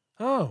 like,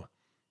 oh,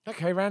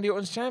 okay, Randy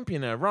Orton's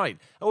champion now, right.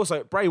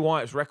 Also, Bray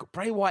Wyatt's record,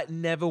 Bray Wyatt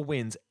never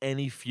wins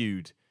any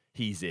feud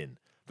he's in.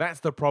 That's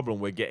the problem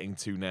we're getting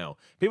to now.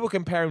 People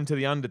compare him to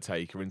The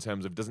Undertaker in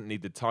terms of doesn't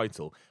need the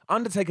title.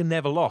 Undertaker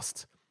never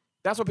lost.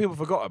 That's what people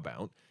forgot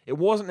about. It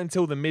wasn't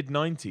until the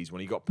mid-90s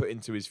when he got put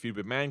into his feud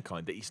with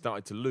Mankind that he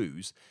started to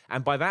lose.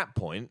 And by that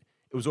point,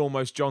 it was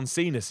almost John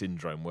Cena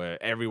syndrome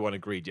where everyone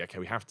agreed, yeah, okay,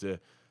 we have to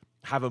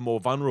have a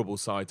more vulnerable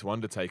side to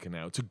Undertaker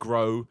now to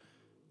grow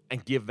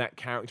and give that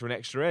character an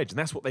extra edge. And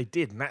that's what they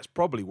did. And that's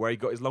probably where he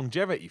got his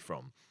longevity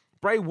from.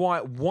 Bray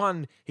Wyatt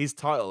won his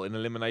title in an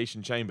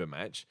Elimination Chamber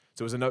match.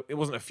 So it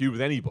wasn't a feud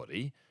with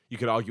anybody. You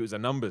could argue it was a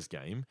numbers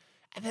game.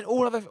 And then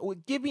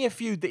give me a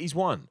feud that he's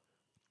won.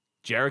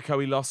 Jericho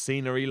he lost,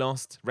 Cena he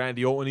lost,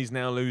 Randy Orton he's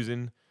now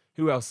losing.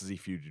 Who else has he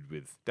feuded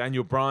with?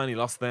 Daniel Bryan, he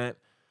lost that.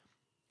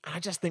 And I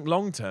just think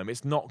long term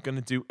it's not going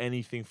to do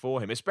anything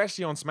for him,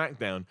 especially on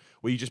SmackDown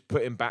where you just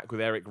put him back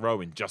with Eric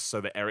Rowan just so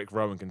that Eric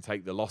Rowan can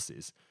take the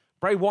losses.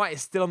 Bray Wyatt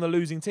is still on the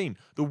losing team.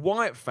 The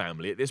Wyatt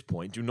family at this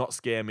point do not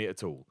scare me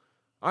at all.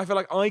 I feel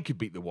like I could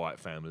beat the Wyatt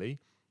family.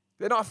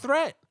 They're not a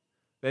threat.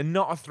 They're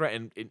not a threat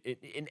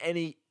in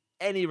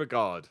any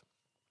regard.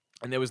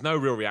 And there was no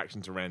real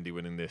reaction to Randy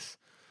winning this.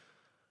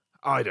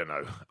 I don't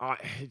know.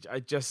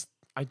 I just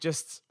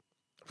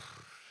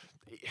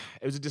it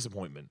was a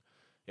disappointment.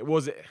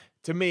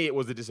 To me it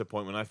was a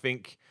disappointment. I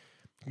think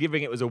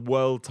giving it was a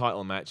world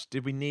title match,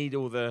 did we need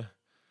all the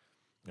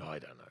I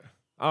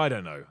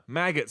don't know.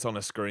 Maggots on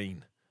a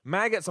screen.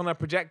 Maggots on a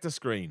projector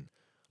screen.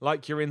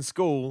 Like you're in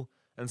school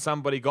and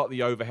somebody got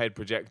the overhead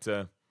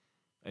projector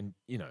and,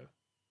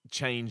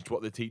 changed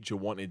what the teacher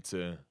wanted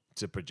to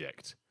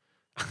project.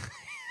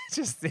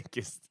 Just think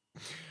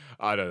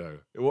I don't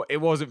know. It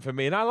wasn't for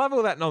me. And I love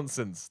all that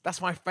nonsense.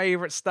 That's my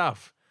favorite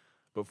stuff.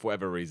 But for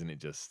whatever reason, it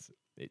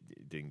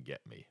didn't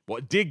get me.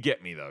 What did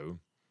get me, though,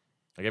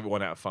 I gave it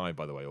 1 out of 5,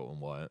 by the way, Orton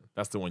Wyatt.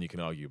 That's the one you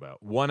can argue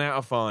about. 1 out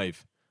of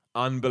 5.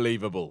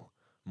 Unbelievable.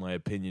 My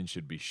opinion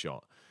should be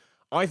shot.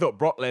 I thought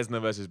Brock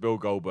Lesnar versus Bill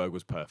Goldberg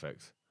was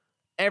perfect.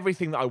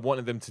 Everything that I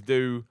wanted them to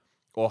do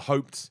or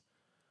hoped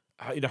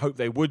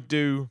they would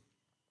do.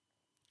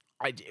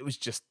 It was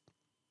just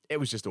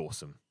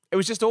awesome. It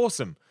was just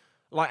awesome.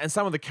 And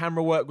some of the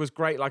camera work was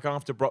great. Like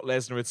after Brock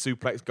Lesnar had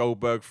suplexed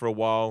Goldberg for a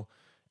while,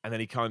 and then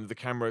the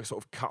camera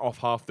sort of cut off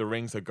half the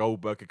ring so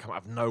Goldberg could come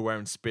out of nowhere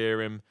and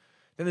spear him.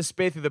 Then the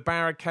spear through the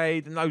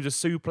barricade, and those are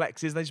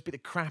suplexes, and they just beat the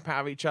crap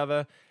out of each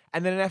other.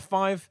 And then an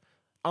F5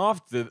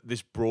 after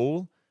this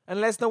brawl, and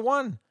Lesnar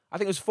won. I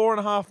think it was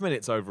 4.5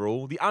 minutes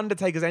overall. The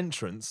Undertaker's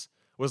entrance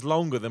was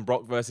longer than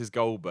Brock versus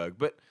Goldberg.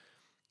 But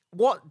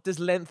what does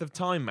length of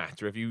time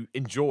matter if you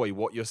enjoy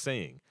what you're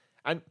seeing?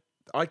 And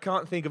I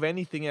can't think of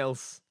anything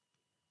else.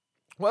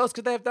 What else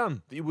could they have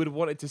done that you would have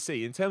wanted to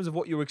see in terms of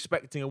what you were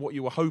expecting and what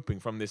you were hoping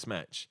from this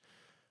match?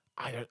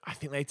 I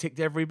think they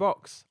ticked every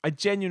box. I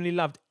genuinely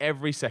loved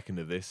every second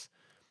of this.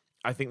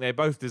 I think they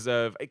both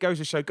deserve. It goes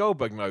to show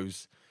Goldberg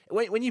knows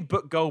when you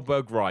book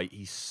Goldberg right,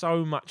 he's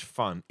so much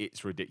fun.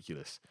 It's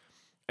ridiculous.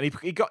 And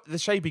he got the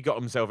shape he got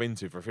himself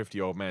into for a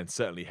 50-year-old man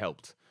certainly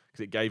helped because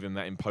it gave him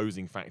that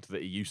imposing factor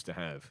that he used to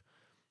have.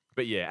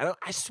 But yeah, and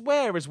I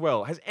swear as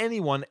well, has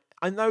anyone?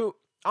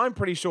 I'm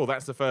pretty sure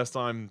that's the first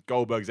time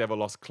Goldberg's ever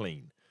lost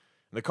clean.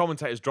 And the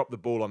commentators dropped the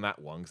ball on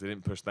that one because they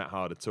didn't push that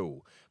hard at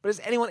all. But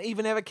has anyone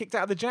even ever kicked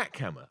out of the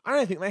jackhammer? I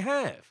don't think they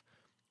have.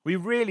 We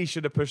really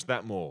should have pushed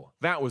that more.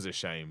 That was a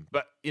shame.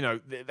 But,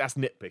 that's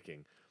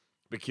nitpicking.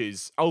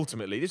 Because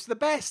ultimately, this is the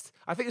best.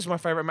 I think this was my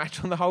favourite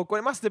match on the whole. Well,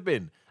 it must have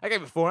been. I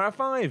gave it 4 out of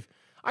 5.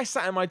 I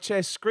sat in my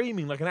chair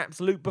screaming like an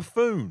absolute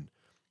buffoon.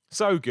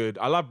 So good.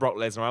 I love Brock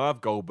Lesnar. I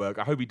love Goldberg.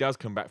 I hope he does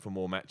come back for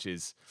more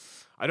matches.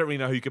 I don't really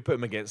know who you could put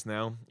him against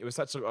now. It was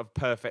such a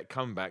perfect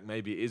comeback.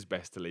 Maybe it is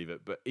best to leave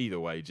it. But either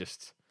way, I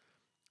just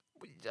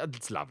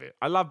love it.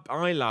 I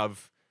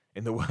love,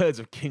 in the words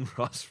of King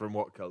Ross from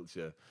What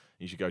Culture,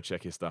 you should go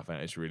check his stuff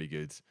out. It's really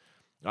good.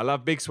 I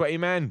love big sweaty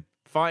men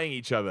fighting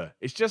each other.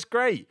 It's just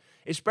great.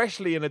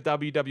 Especially in a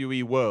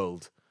WWE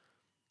world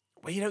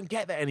where you don't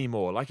get that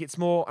anymore. Like, it's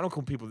more, I don't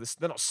call people this,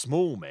 they're not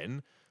small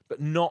men, but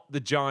not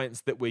the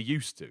giants that we're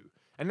used to.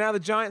 And now the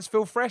giants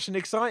feel fresh and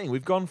exciting.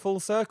 We've gone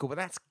full circle, but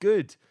that's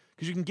good.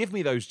 Because you can give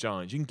me those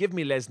giants. You can give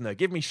me Lesnar,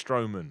 give me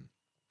Strowman.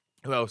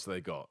 Who else have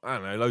they got? I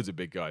don't know, loads of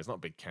big guys.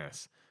 Not Big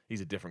Cass.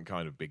 He's a different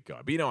kind of big guy.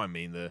 But you know what I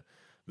mean,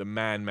 the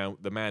man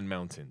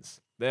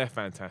mountains. They're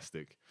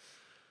fantastic.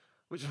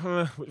 Which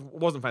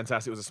wasn't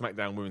fantastic. It was a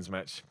SmackDown women's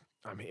match.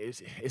 I mean,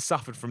 it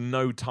suffered from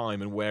no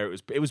time and where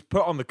it was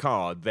put on the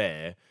card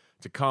there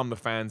to calm the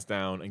fans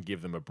down and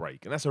give them a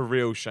break. And that's a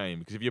real shame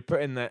because if you're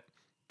put in that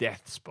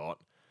death spot,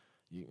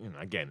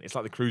 again, it's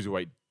like the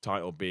Cruiserweight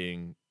title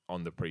being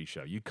on the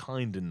pre-show. You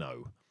kind of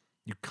know.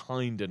 You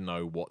kind of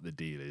know what the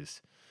deal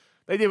is.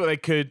 They did what they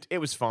could. It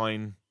was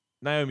fine.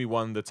 Naomi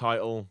won the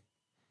title.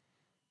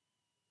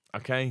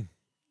 Okay.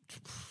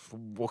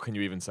 What can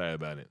you even say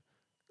about it?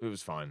 It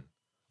was fine.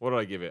 What did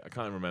I give it? I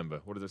can't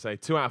remember. What did I say?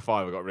 2 out of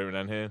 5 I got written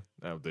down here.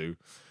 That'll do.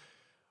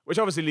 Which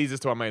obviously leads us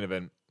to our main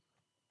event.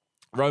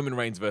 Roman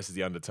Reigns versus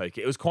The Undertaker.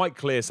 It was quite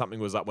clear something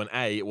was up when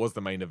it was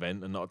the main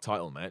event and not a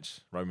title match.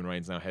 Roman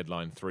Reigns now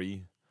headlined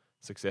 3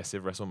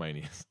 successive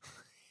WrestleManias.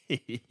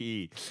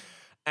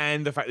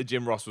 And the fact that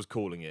Jim Ross was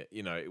calling it.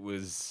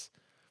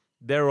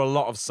 There are a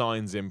lot of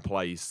signs in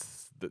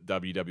place that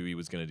WWE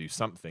was going to do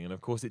something. And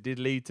of course it did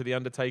lead to The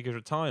Undertaker's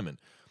retirement.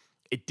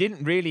 It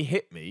didn't really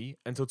hit me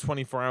until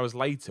 24 hours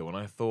later when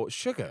I thought,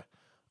 sugar,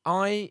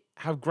 I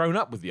have grown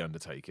up with The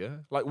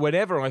Undertaker. Like,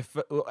 whatever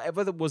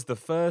that was the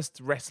first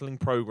wrestling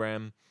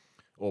program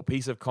or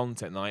piece of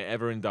content that I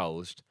ever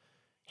indulged,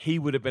 he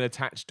would have been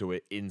attached to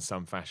it in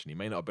some fashion. He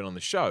may not have been on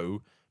the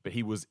show, but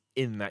he was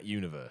in that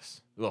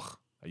universe. Ugh,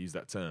 I use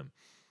that term.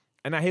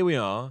 And now here we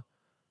are.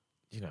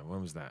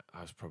 When was that? I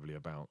was probably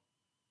about,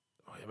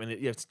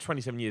 it's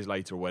 27 years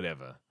later or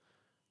whatever.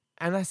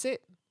 And that's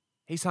it.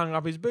 He's hung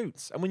up his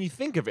boots. And when you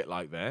think of it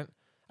like that,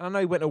 and I know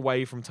he went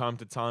away from time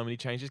to time and he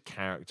changed his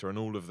character and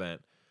all of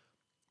that,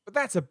 but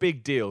that's a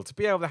big deal to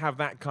be able to have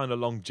that kind of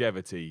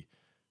longevity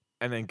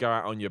and then go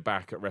out on your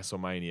back at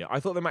WrestleMania. I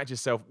thought the match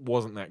itself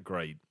wasn't that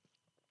great.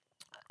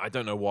 I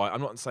don't know why.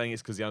 I'm not saying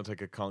it's because The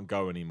Undertaker can't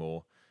go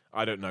anymore.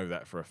 I don't know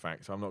that for a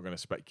fact, so I'm not going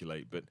to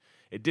speculate, but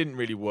it didn't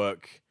really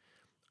work.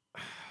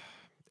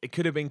 It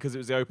could have been because it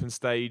was the open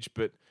stage,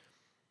 but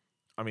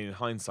I mean, in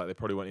hindsight, they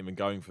probably weren't even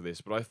going for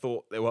this, but I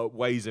thought there were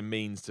ways and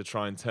means to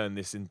try and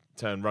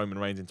turn Roman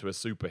Reigns into a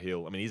super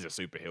heel. I mean, he's a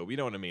super heel, but you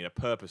know what I mean, a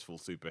purposeful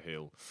super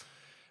heel.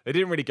 They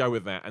didn't really go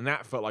with that, and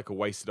that felt like a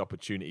wasted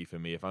opportunity for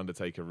me if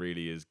Undertaker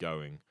really is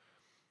going.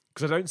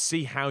 Because I don't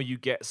see how you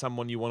get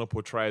someone you want to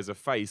portray as a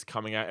face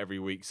coming out every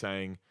week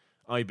saying,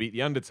 I beat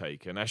The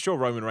Undertaker. Now, sure,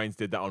 Roman Reigns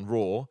did that on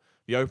Raw.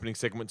 The opening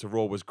segment to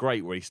Raw was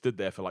great, where he stood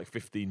there for like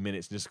 15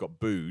 minutes and just got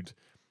booed,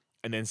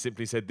 and then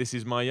simply said, this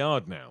is my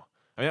yard now.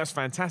 I mean, that's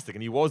fantastic,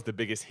 and he was the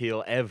biggest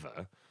heel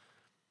ever.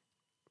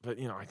 But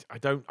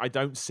I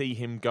don't see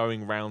him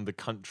going round the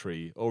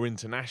country or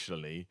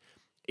internationally,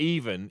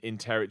 even in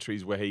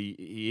territories where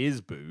he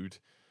is booed,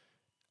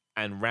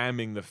 and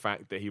ramming the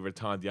fact that he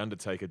retired The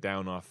Undertaker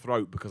down our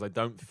throat because I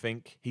don't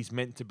think he's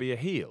meant to be a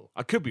heel.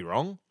 I could be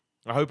wrong.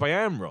 I hope I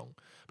am wrong.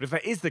 But if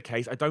that is the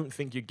case, I don't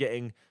think you're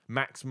getting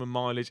maximum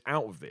mileage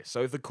out of this.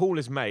 So if the call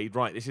is made,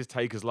 right, this is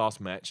Taker's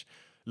last match,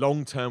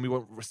 long term,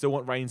 we still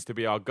want Reigns to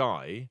be our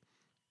guy.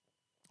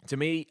 To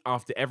me,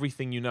 after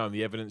everything and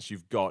the evidence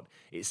you've got,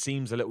 it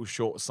seems a little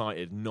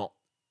short-sighted not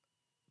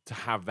to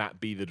have that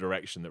be the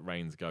direction that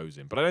Reigns goes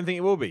in. But I don't think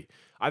it will be.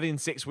 I think in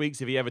 6 weeks,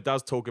 if he ever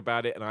does talk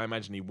about it, and I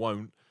imagine he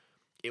won't,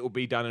 it will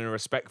be done in a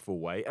respectful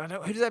way. And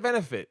who does that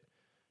benefit?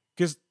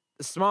 Because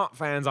the smart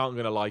fans aren't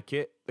going to like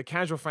it. The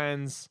casual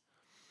fans,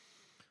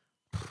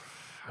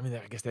 I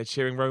guess they're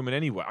cheering Roman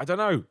anyway. I don't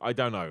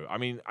know. I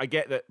mean, I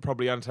get that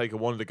probably Undertaker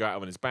wanted to go out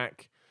on his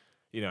back.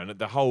 And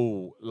the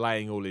whole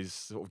laying all his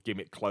sort of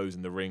gimmick clothes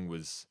in the ring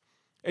it's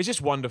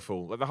just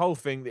wonderful. Like the whole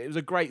thing, it was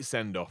a great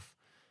send-off.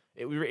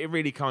 It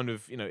really kind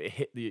of, it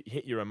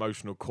hit your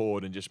emotional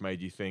chord and just made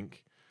you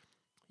think,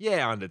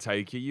 yeah,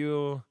 Undertaker,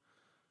 you're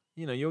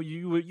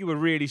you were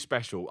really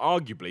special.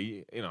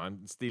 Arguably,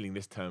 I'm stealing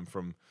this term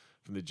from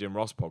the Jim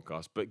Ross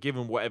podcast, but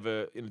given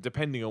whatever,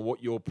 depending on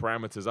what your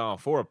parameters are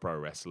for a pro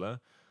wrestler,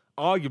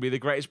 arguably the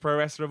greatest pro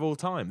wrestler of all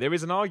time. There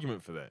is an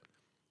argument for that.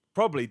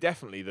 Probably,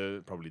 definitely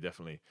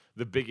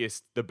the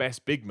biggest, the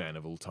best big man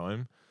of all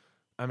time.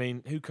 I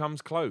mean, who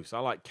comes close? I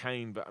like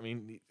Kane, but I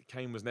mean,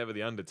 Kane was never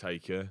the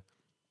Undertaker,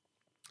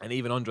 and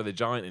even Andre the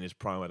Giant in his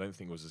prime, I don't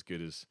think was as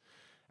good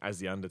as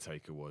the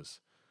Undertaker was.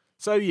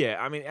 So yeah,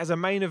 I mean, as a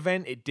main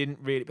event, it didn't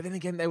really. But then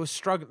again, they were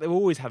struggling. They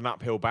always had an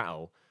uphill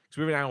battle because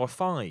we were in hour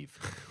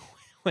 5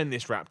 when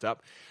this wrapped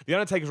up. The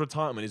Undertaker's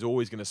retirement is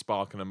always going to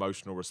spark an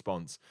emotional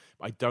response.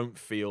 I don't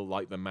feel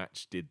like the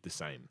match did the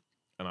same.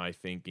 And I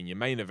think in your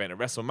main event at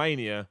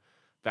WrestleMania,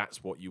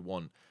 that's what you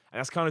want. And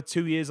that's kind of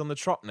 2 years on the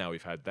trot now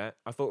we've had that.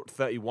 I thought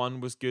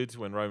 31 was good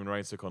when Roman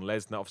Reigns took on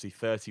Lesnar. Obviously,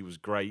 30 was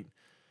great.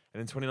 And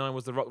then 29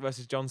 was The Rock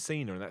versus John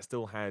Cena, and that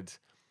still had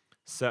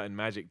certain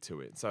magic to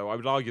it. So I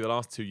would argue the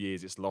last 2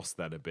 years it's lost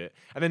that a bit.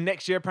 And then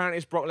next year, apparently,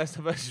 it's Brock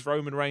Lesnar versus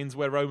Roman Reigns,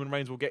 where Roman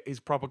Reigns will get his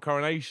proper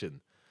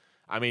coronation.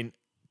 I mean,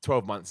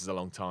 12 months is a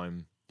long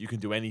time. You can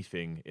do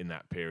anything in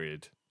that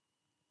period.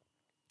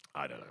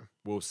 I don't know.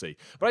 We'll see.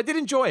 But I did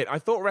enjoy it. I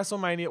thought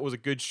WrestleMania was a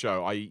good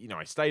show. I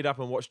stayed up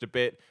and watched a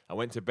bit. I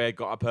went to bed,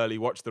 got up early,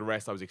 watched the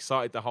rest. I was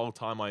excited the whole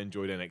time. I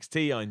enjoyed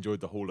NXT. I enjoyed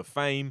the Hall of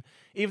Fame.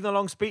 Even the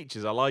long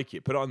speeches, I like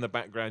it. Put it on the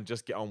background,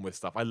 just get on with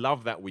stuff. I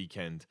love that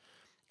weekend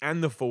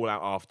and the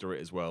fallout after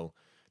it as well.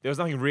 There was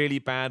nothing really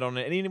bad on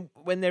it. And even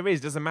when there is,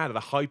 it doesn't matter. The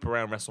hype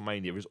around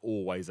WrestleMania is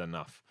always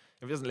enough.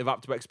 If it doesn't live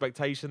up to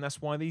expectation,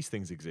 that's why these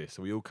things exist.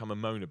 So we all come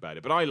and moan about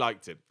it. But I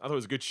liked it. I thought it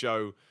was a good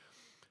show.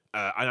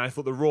 And I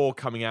thought the Raw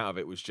coming out of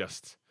it was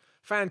just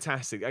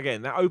fantastic.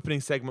 Again, that opening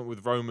segment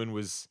with Roman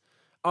was,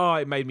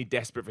 it made me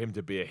desperate for him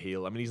to be a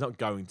heel. I mean, he's not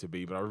going to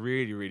be, but I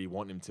really, really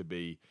want him to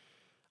be.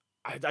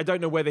 I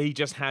don't know whether he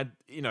just had,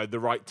 the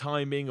right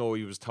timing or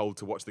he was told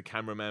to watch the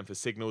cameraman for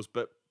signals,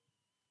 but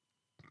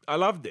I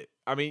loved it.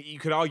 I mean, you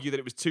could argue that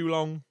it was too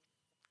long,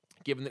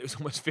 given that it was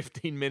almost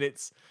 15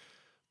 minutes,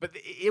 but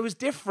it was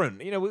different.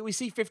 We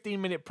see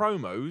 15-minute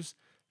promos.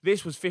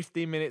 This was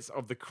 15 minutes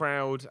of the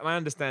crowd, and I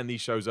understand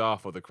these shows are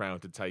for the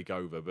crowd to take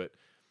over, but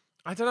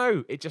I don't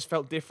know. It just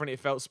felt different.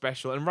 It felt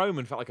special, and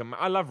Roman felt like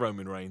I love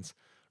Roman Reigns.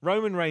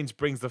 Roman Reigns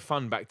brings the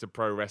fun back to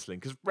pro wrestling,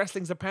 because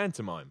wrestling's a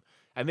pantomime,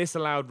 and this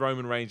allowed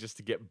Roman Reigns just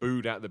to get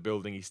booed out of the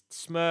building. He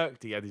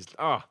smirked. He had his,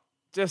 I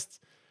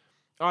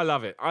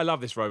love it. I love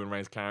this Roman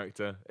Reigns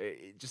character.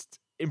 Just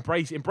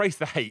embrace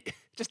the hate.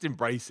 Just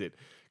embrace it,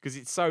 because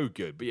it's so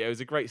good. But yeah, it was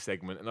a great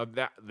segment, and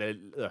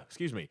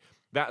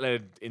that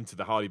led into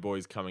the Hardy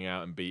Boys coming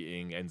out and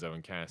beating Enzo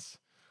and Cass.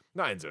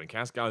 Not Enzo and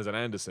Cass, Gallows and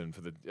Anderson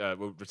for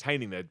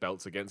retaining their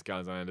belts against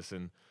Gallows and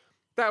Anderson.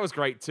 That was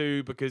great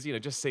too, because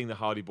just seeing the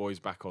Hardy Boys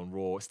back on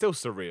Raw, it's still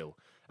surreal.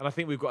 And I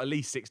think we've got at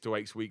least 6 to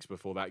 8 weeks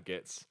before that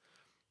gets,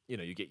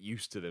 you get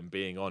used to them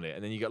being on it,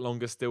 and then you get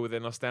longer still with their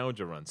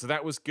nostalgia run. So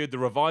that was good. The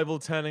Revival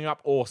turning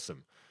up,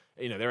 awesome.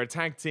 They're a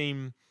tag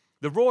team.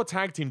 The Raw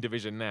tag team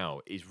division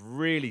now is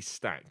really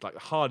stacked. Like the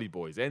Hardy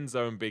Boys,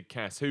 Enzo and Big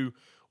Cass, who,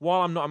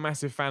 while I'm not a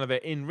massive fan of their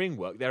in-ring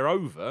work, they're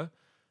over.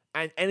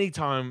 And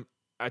anytime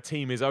a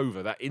team is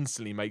over, that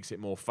instantly makes it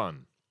more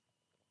fun.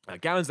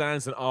 Gallows and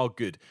Anderson are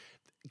good.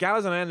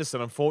 Gallows and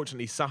Anderson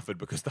unfortunately suffered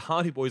because the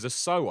Hardy Boys are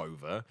so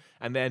over,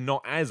 and they're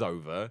not as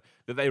over,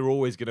 that they were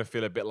always going to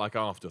feel a bit like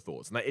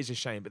afterthoughts. And that is a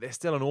shame, but they're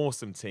still an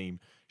awesome team.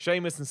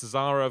 Sheamus and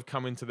Cesaro have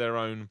come into their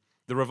own.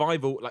 The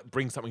Revival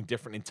brings something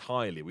different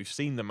entirely. We've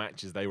seen the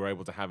matches they were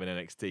able to have in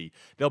NXT.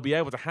 They'll be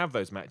able to have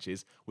those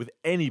matches with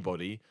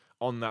anybody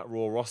on that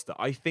Raw roster.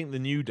 I think the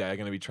New Day are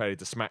going to be traded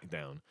to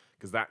SmackDown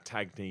because that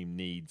tag team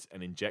needs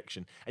an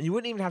injection. And you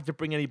wouldn't even have to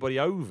bring anybody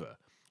over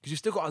because you've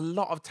still got a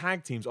lot of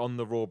tag teams on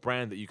the Raw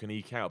brand that you can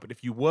eke out. But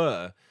if you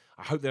were,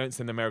 I hope they don't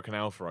send American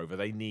Alpha over.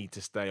 They need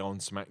to stay on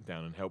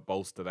SmackDown and help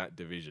bolster that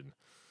division.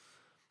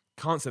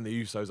 Can't send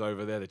the Usos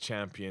over. They're the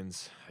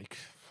champions.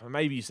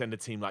 Maybe you send a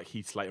team like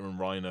Heath Slater and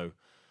Rhino.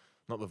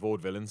 Not the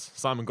Vaudevillains.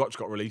 Simon Gotch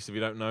got released, if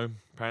you don't know.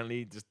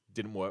 Apparently, it just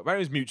didn't work. But it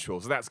was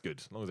mutual, so that's good,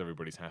 as long as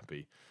everybody's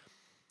happy.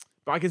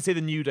 But I can see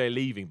the New Day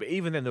leaving. But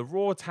even then, the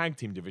Raw tag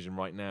team division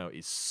right now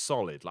is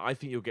solid. I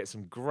think you'll get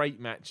some great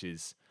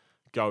matches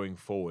going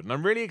forward. And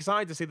I'm really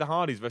excited to see the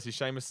Hardys versus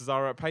Sheamus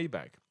Cesaro at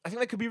Payback. I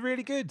think that could be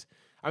really good.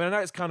 I mean, I know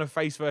it's kind of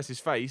face versus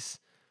face.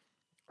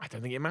 I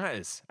don't think it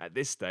matters at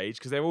this stage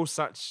because they're all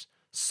such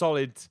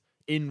solid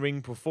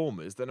in-ring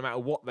performers that no matter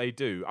what they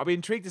do, I'll be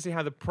intrigued to see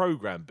how the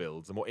program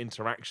builds and what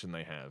interaction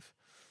they have.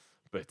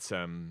 But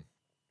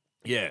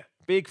yeah,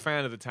 big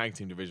fan of the tag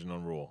team division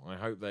on Raw. I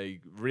hope they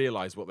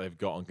realize what they've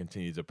got and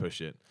continue to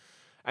push it.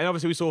 And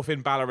obviously we saw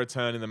Finn Balor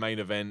return in the main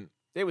event.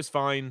 It was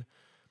fine.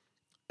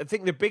 I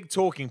think the big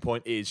talking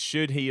point is,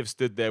 should he have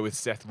stood there with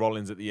Seth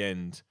Rollins at the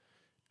end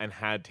and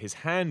had his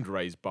hand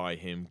raised by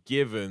him,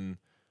 given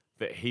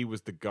that he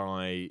was the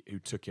guy who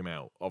took him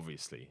out,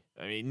 obviously.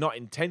 I mean, not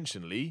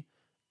intentionally.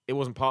 It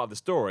wasn't part of the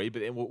story,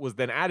 but it was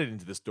then added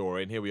into the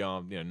story, and here we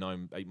are,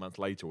 8 months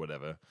later or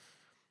whatever.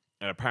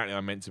 And apparently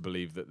I'm meant to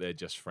believe that they're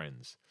just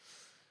friends.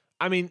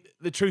 I mean,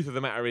 the truth of the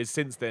matter is,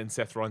 since then,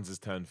 Seth Rollins has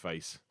turned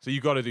face. So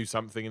you got to do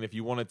something. And if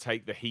you want to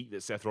take the heat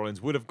that Seth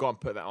Rollins would have got and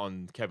put that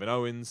on Kevin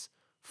Owens,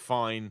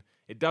 fine.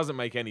 It doesn't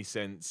make any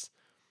sense.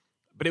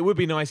 But it would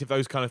be nice if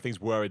those kind of things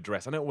were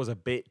addressed. I know it was a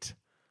bit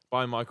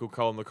by Michael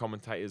Cole and the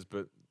commentators,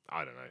 but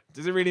I don't know.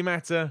 Does it really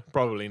matter?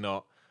 Probably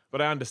not.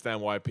 But I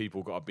understand why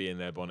people got to be in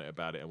their bonnet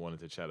about it and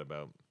wanted to chat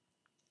about.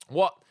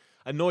 What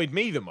annoyed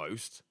me the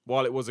most,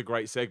 while it was a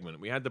great segment,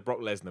 we had the Brock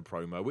Lesnar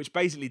promo, which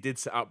basically did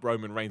set up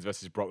Roman Reigns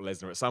versus Brock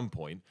Lesnar at some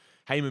point.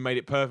 Heyman made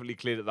it perfectly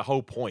clear that the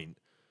whole point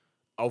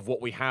of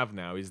what we have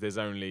now is there's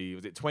only,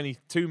 was it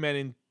 22 men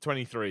in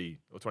 23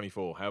 or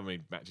 24? How many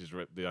matches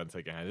The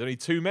Undertaker had? There's only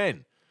 2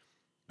 men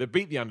that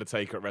beat The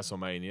Undertaker at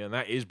WrestleMania, and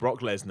that is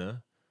Brock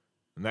Lesnar,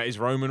 and that is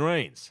Roman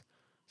Reigns.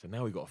 So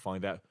now we've got to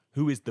find out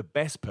who is the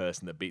best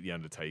person that beat The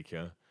Undertaker,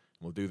 and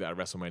we'll do that at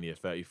WrestleMania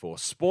 34.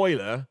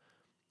 Spoiler,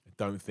 I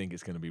don't think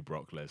it's going to be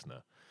Brock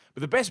Lesnar.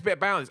 But the best bit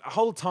about it is, the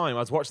whole time I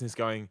was watching this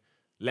going,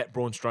 let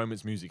Braun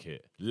Strowman's music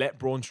hit. Let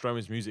Braun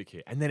Strowman's music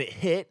hit. And then it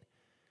hit,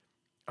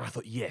 and I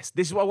thought, yes,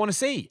 this is what I want to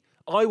see.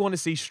 I want to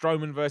see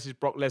Strowman versus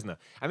Brock Lesnar.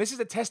 And this is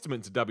a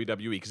testament to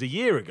WWE, because a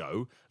year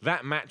ago,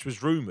 that match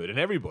was rumored, and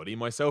everybody,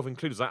 myself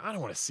included, was like, I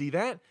don't want to see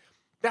that.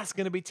 That's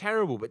going to be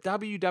terrible. But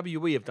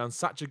WWE have done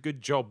such a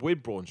good job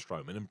with Braun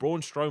Strowman, and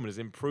Braun Strowman has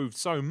improved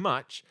so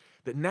much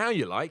that now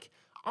you're like,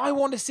 I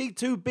want to see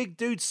 2 big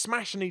dudes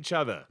smashing each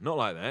other. Not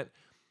like that.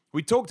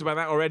 We talked about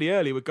that already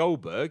earlier with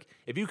Goldberg.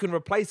 If you can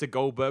replace a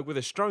Goldberg with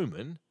a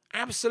Strowman,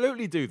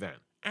 absolutely do that.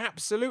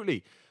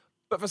 Absolutely.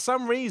 But for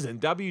some reason,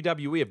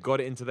 WWE have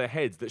got it into their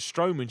heads that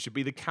Strowman should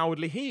be the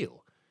cowardly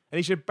heel, and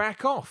he should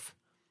back off,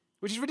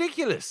 which is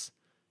ridiculous.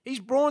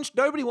 He's Braun.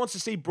 Nobody wants to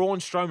see Braun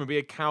Strowman be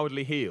a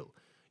cowardly heel.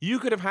 You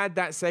could have had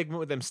that segment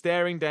with them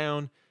staring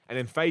down and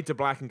then fade to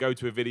black and go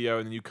to a video,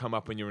 and then you come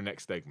up in your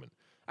next segment.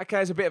 Okay,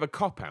 it's a bit of a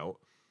cop-out,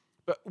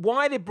 but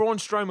why did Braun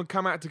Strowman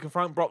come out to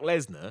confront Brock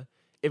Lesnar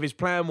if his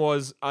plan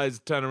was, I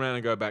turn around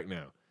and go back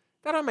now?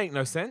 That don't make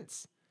no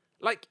sense.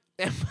 Like,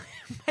 it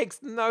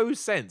makes no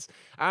sense.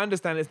 I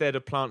understand it's there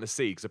to plant the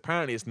seed, because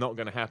apparently it's not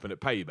going to happen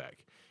at Payback.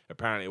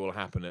 Apparently it will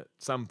happen at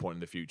some point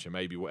in the future,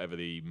 maybe whatever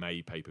the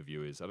May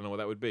pay-per-view is. I don't know what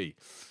that would be.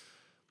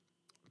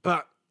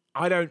 But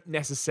I don't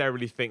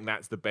necessarily think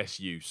that's the best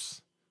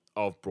use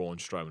of Braun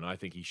Strowman. I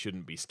think he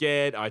shouldn't be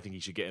scared. I think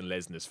he should get in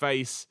Lesnar's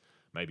face.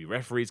 Maybe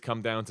referees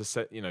come down to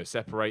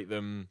separate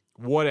them.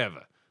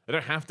 Whatever. They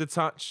don't have to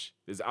touch.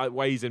 There's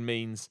ways and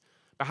means.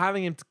 But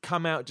having him to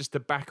come out just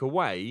to back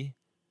away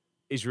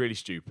is really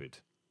stupid.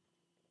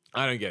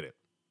 I don't get it.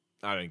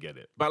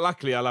 But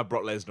luckily, I love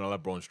Brock Lesnar. I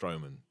love Braun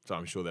Strowman. So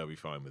I'm sure they'll be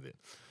fine with it.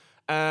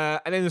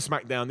 And then the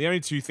SmackDown. The only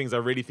 2 things I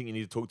really think you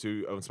need to talk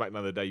to on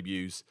SmackDown, the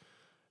debuts.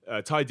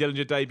 Ty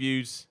Dillinger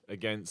debuts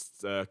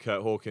against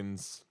Kurt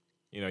Hawkins.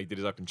 You know, he did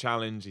his open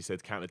challenge. He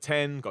said count to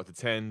 10, got to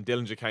 10.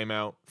 Dillinger came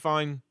out.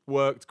 Fine.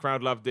 Worked.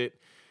 Crowd loved it.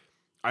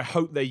 I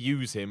hope they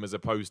use him as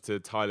opposed to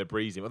Tyler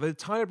Breeze. Although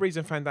Tyler Breeze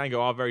and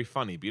Fandango are very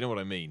funny, but you know what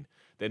I mean.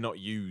 They're not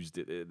used.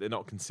 They're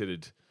not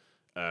considered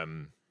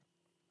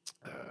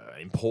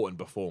important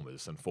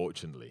performers,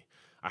 unfortunately.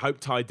 I hope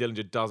Ty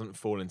Dillinger doesn't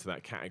fall into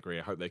that category.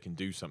 I hope they can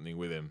do something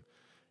with him.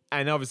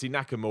 And obviously,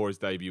 Nakamura's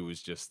debut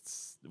was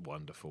just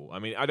wonderful. I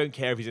mean, I don't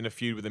care if he's in a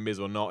feud with The Miz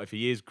or not. If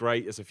he is,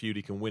 great. It's a feud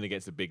he can win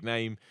against a big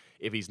name.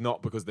 If he's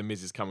not because The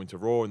Miz is coming to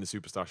Raw in the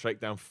Superstar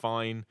Shakedown,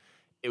 fine.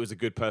 It was a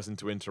good person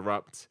to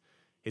interrupt.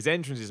 His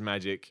entrance is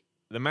magic.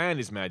 The man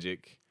is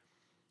magic.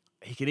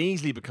 He can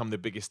easily become the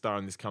biggest star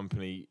in this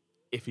company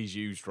if he's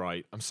used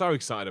right. I'm so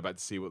excited about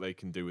to see what they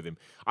can do with him.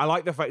 I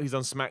like the fact he's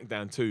on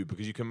SmackDown too,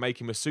 because you can make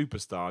him a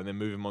superstar and then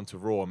move him on to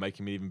Raw and make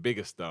him an even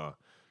bigger star,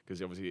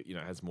 because obviously,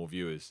 has more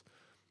viewers.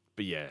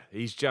 But yeah,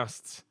 he's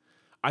just...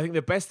 I think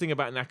the best thing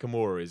about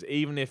Nakamura is,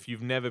 even if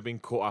you've never been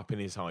caught up in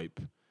his hype,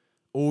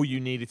 all you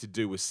needed to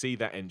do was see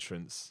that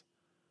entrance,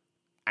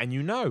 and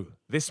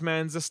this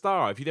man's a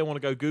star. If you don't want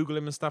to go Google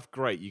him and stuff,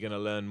 great, you're going to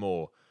learn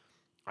more.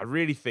 I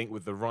really think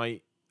with the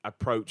right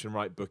approach and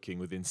right booking,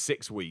 within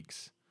 6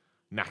 weeks,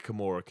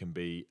 Nakamura can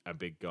be a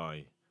big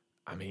guy.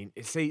 I mean,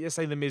 let's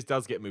say The Miz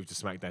does get moved to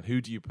SmackDown.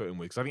 Who do you put him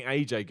with? Because I think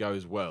AJ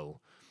goes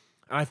well.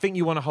 And I think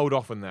you want to hold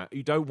off on that.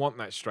 You don't want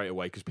that straight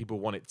away because people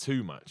want it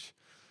too much.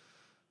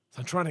 So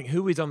I'm trying to think,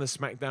 who is on the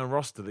SmackDown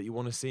roster that you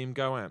want to see him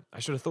go at? I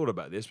should have thought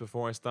about this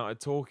before I started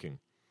talking.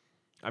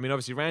 I mean,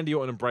 obviously, Randy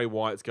Orton and Bray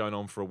Wyatt's going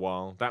on for a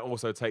while. That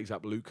also takes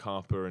up Luke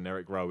Harper and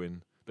Eric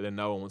Rowan. But then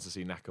no one wants to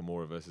see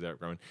Nakamura versus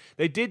Eric Rowan.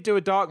 They did do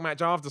a dark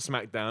match after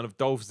SmackDown of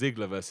Dolph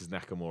Ziggler versus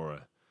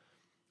Nakamura.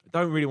 I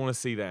don't really want to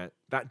see that.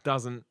 That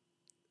doesn't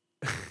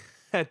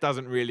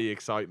really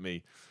excite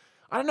me.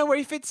 I don't know where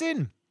he fits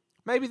in.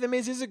 Maybe The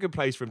Miz is a good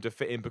place for him to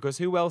fit in, because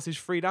who else is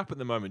freed up at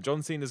the moment?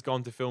 John Cena's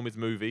gone to film his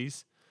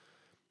movies.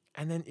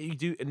 And then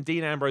and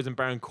Dean Ambrose and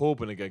Baron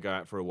Corbin are going to go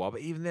out for a while.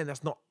 But even then, I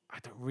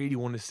don't really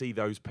want to see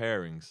those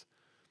pairings.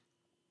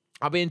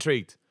 I'll be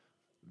intrigued.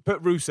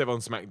 Put Rusev on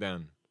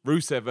SmackDown.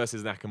 Rusev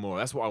versus Nakamura.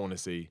 That's what I want to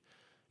see.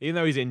 Even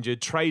though he's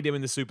injured, trade him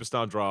in the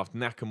Superstar Draft.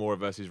 Nakamura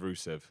versus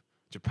Rusev.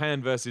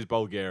 Japan versus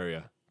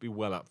Bulgaria. Be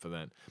well up for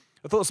that.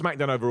 I thought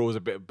SmackDown overall was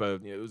a bit,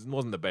 it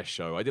wasn't the best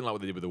show. I didn't like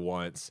what they did with the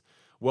Wyatts.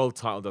 World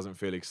title doesn't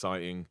feel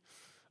exciting.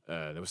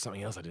 There was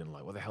something else I didn't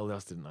like. What the hell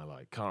else didn't I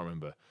like? Can't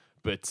remember.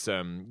 But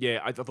yeah,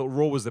 I thought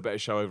Raw was the better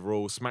show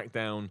overall.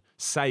 SmackDown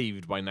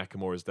saved by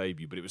Nakamura's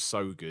debut, but it was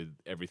so good.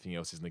 Everything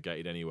else is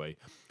negated anyway.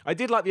 I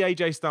did like the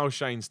AJ Styles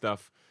Shane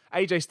stuff.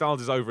 AJ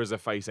Styles is over as a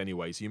face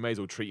anyway, so you may as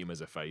well treat him as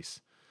a face.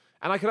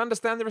 And I can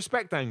understand the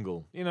respect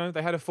angle. You know,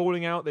 they had a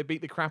falling out. They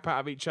beat the crap out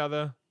of each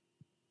other.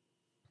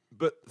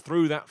 But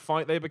through that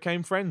fight, they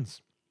became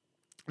friends.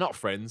 Not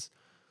friends,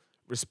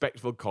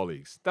 respectful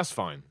colleagues. That's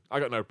fine. I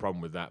got no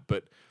problem with that.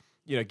 But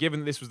you know, given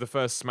that this was the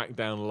first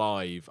SmackDown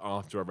live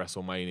after a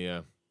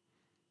WrestleMania,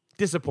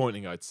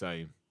 disappointing, I'd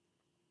say.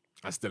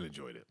 I still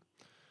enjoyed it.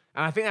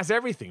 And I think that's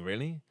everything,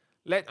 really.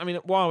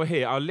 While we're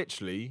here, we'll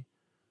literally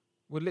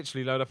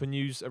load up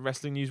a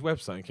wrestling news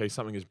website in case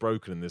something is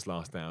broken in this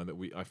last hour that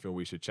I feel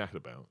we should chat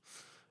about.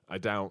 I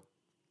doubt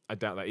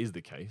that is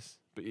the case,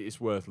 but it's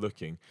worth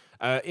looking.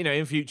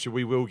 In future,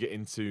 we will get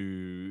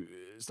into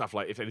stuff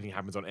like if anything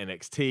happens on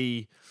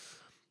NXT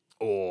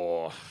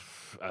or...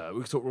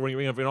 we could talk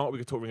Ring of Honor. We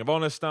could talk Ring of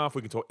Honor stuff.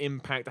 We can talk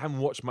Impact. I haven't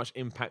watched much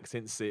Impact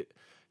since it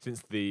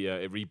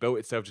rebuilt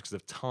itself just because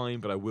of time,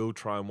 but I will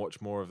try and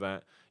watch more of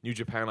that. New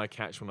Japan I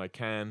catch when I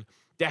can.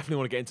 Definitely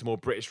want to get into more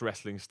British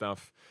wrestling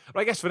stuff.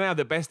 But I guess for now,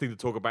 the best thing to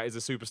talk about is the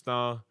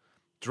Superstar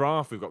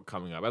draft we've got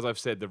coming up. As I've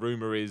said, the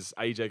rumor is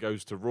AJ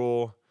goes to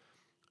Raw.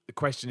 The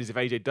question is, if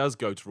AJ does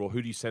go to Raw,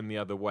 who do you send the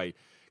other way?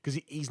 Because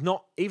he's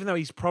not, even though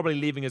he's probably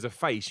leaving as a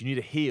face, you need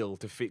a heel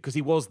to fit, because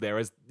he was there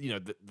as,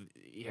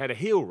 he had a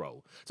heel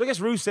role. So I guess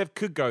Rusev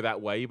could go that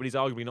way, but he's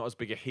arguably not as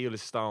big a heel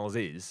as Styles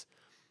is.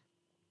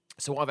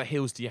 So what other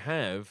heels do you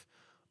have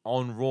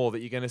on Raw that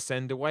you're going to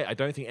send away? I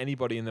don't think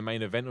anybody in the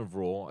main event of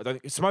Raw. I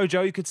don't think Samoa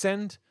Joe you could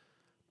send.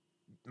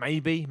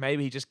 Maybe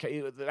he just,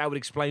 that would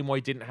explain why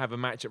he didn't have a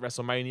match at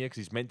WrestleMania, because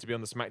he's meant to be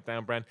on the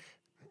SmackDown brand.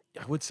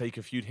 I would say you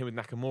could feud him with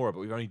Nakamura,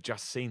 but we've only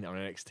just seen that on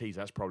NXT, so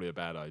that's probably a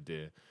bad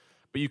idea.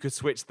 But you could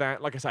switch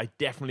that. Like I said, I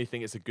definitely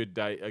think it's a good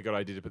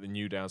idea to put the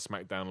New Day on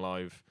SmackDown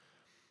Live.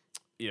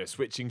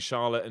 Switching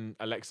Charlotte and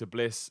Alexa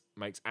Bliss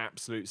makes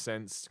absolute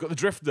sense. You've got the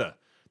Drifter.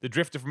 The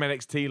Drifter from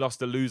NXT lost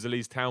a Loser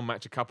Leaves Town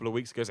match a couple of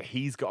weeks ago, so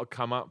he's got to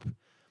come up.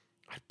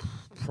 I'd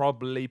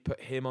probably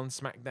put him on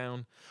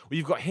SmackDown. Well,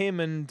 you've got him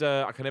and,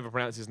 I can never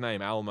pronounce his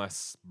name,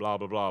 Almas, blah,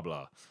 blah, blah,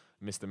 blah,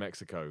 Mr.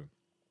 Mexico.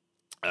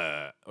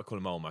 I'll call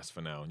him Almas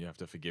for now, and you have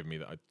to forgive me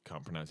that I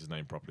can't pronounce his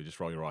name properly. Just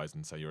roll your eyes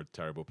and say you're a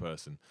terrible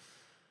person.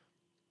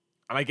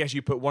 And I guess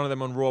you put one of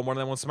them on Raw and one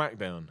of them on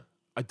SmackDown.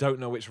 I don't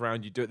know which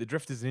round you do it. The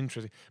Drifter's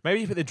interesting. Maybe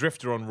you put the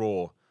Drifter on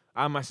Raw.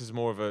 Almas is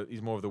more of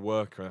the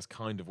worker, and that's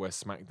kind of where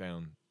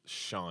SmackDown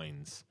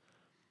shines.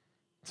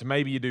 So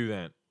maybe you do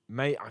that.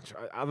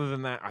 Other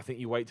than that, I think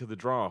you wait till the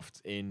draft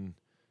in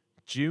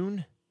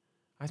June.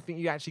 I think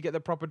you actually get the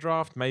proper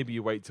draft. Maybe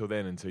you wait till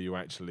then until you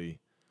actually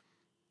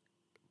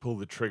pull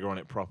the trigger on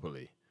it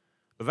properly.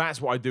 But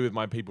that's what I do with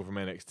my people from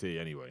NXT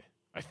anyway,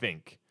 I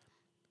think.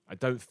 I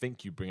don't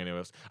think you bring anyone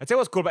else. I tell you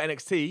what's cool about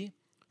NXT.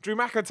 Drew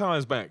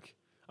McIntyre's back.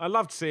 I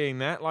loved seeing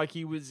that. Like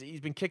he's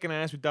been kicking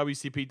ass with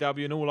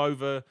WCPW and all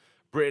over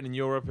Britain and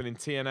Europe and in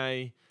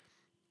TNA.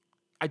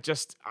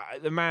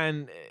 The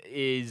man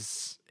he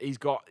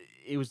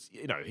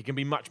can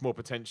be much more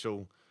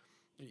potential,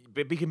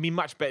 but he can be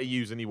much better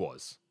used than he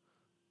was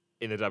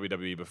in the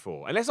WWE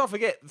before. And let's not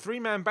forget, the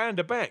three-man band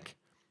are back.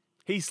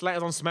 Heath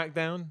Slater's on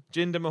SmackDown,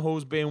 Jinder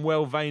Mahal's being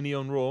well veiny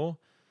on Raw,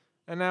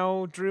 and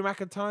now Drew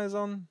McIntyre's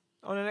on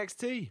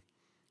NXT,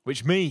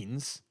 which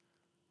means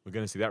we're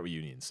going to see that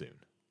reunion soon.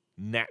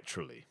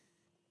 Naturally.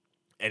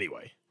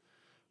 Anyway,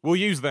 we'll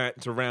use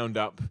that to round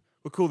up.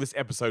 We'll call this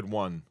episode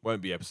 1.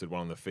 Won't be episode 1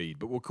 on the feed,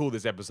 but we'll call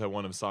this episode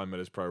 1 of Simon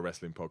Miller's Pro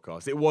Wrestling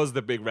Podcast. It was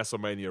the big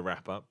WrestleMania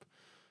wrap-up.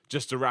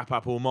 Just to wrap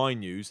up all my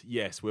news,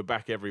 yes, we're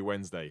back every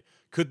Wednesday.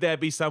 Could there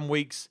be some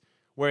weeks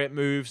where it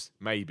moves?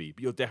 Maybe,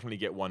 but you'll definitely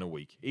get one a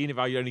week. Even if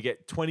I only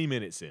get 20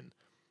 minutes in,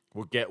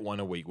 we'll get one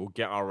a week. We'll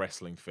get our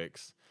wrestling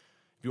fix.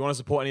 If you want to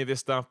support any of this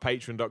stuff,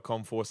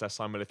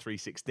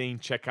 patreon.com/SimonMiller316.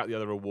 Check out the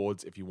other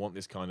awards if you want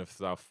this kind of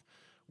stuff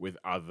with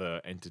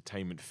other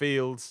entertainment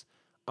fields.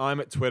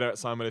 I'm at Twitter at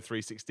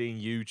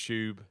SimonMiller316,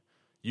 YouTube,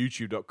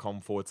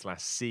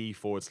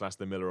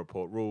 youtube.com/C/The Miller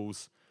Report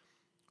Rules.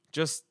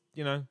 Just,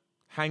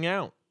 hang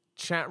out,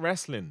 chat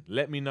wrestling.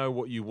 Let me know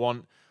what you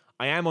want.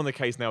 I am on the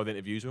case now with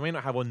interviews. We may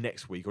not have one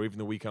next week or even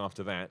the week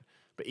after that,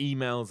 but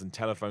emails and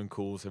telephone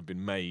calls have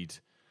been made.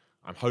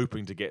 I'm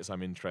hoping to get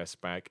some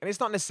interest back. And it's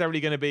not necessarily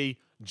going to be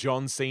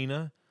John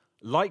Cena.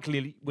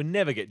 Likely, we'll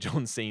never get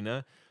John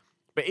Cena.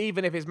 But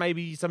even if it's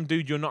maybe some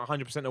dude you're not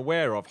 100%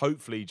 aware of,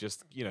 hopefully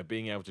just,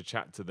 being able to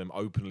chat to them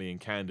openly and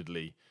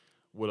candidly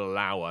will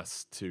allow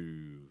us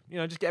to,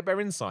 just get a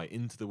better insight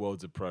into the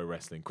worlds of pro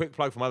wrestling. Quick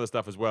plug from other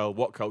stuff as well.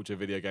 What Culture,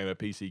 Video Gamer,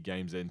 PC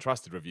Games In,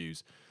 Trusted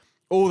Reviews.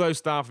 All those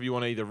stuff if you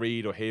want to either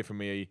read or hear from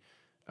me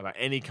about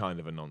any kind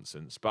of a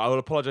nonsense. But I will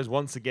apologize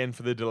once again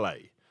for the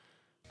delay.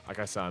 Like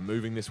I said, I'm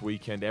moving this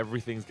weekend.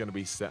 Everything's going to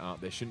be set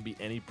up. There shouldn't be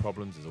any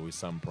problems. There's always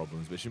some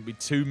problems, but there shouldn't be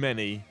too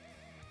many.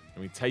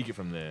 And we take it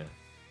from there.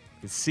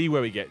 We can see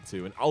where we get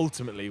to. And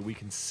ultimately, we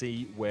can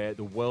see where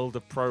the world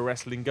of pro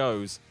wrestling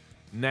goes.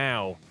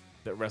 Now,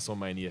 that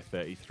WrestleMania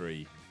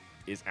 33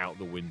 is out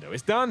the window.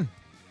 It's done.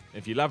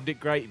 If you loved it,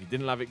 great. If you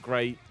didn't love it,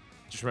 great.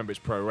 Just remember, it's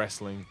pro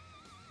wrestling.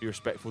 Be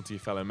respectful to your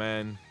fellow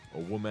man,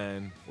 or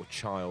woman, or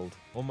child,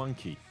 or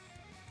monkey.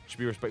 Should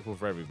be respectful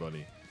for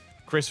everybody.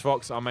 Chris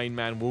Fox, our main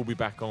man, will be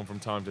back on from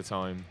time to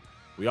time.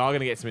 We are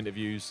going to get some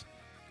interviews.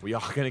 We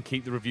are going to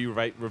keep the review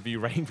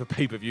rating for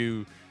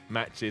pay-per-view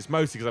matches,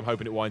 mostly because I'm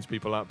hoping it winds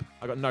people up.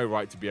 I got no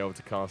right to be able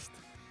to cast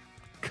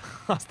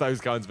those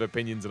kinds of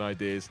opinions and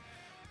ideas,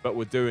 but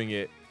we're doing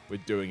it. We're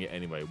doing it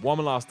anyway. One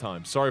last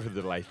time. Sorry for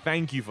the delay.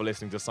 Thank you for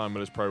listening to Simon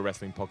Miller's Pro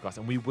Wrestling Podcast,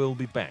 and we will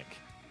be back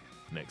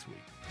next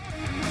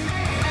week.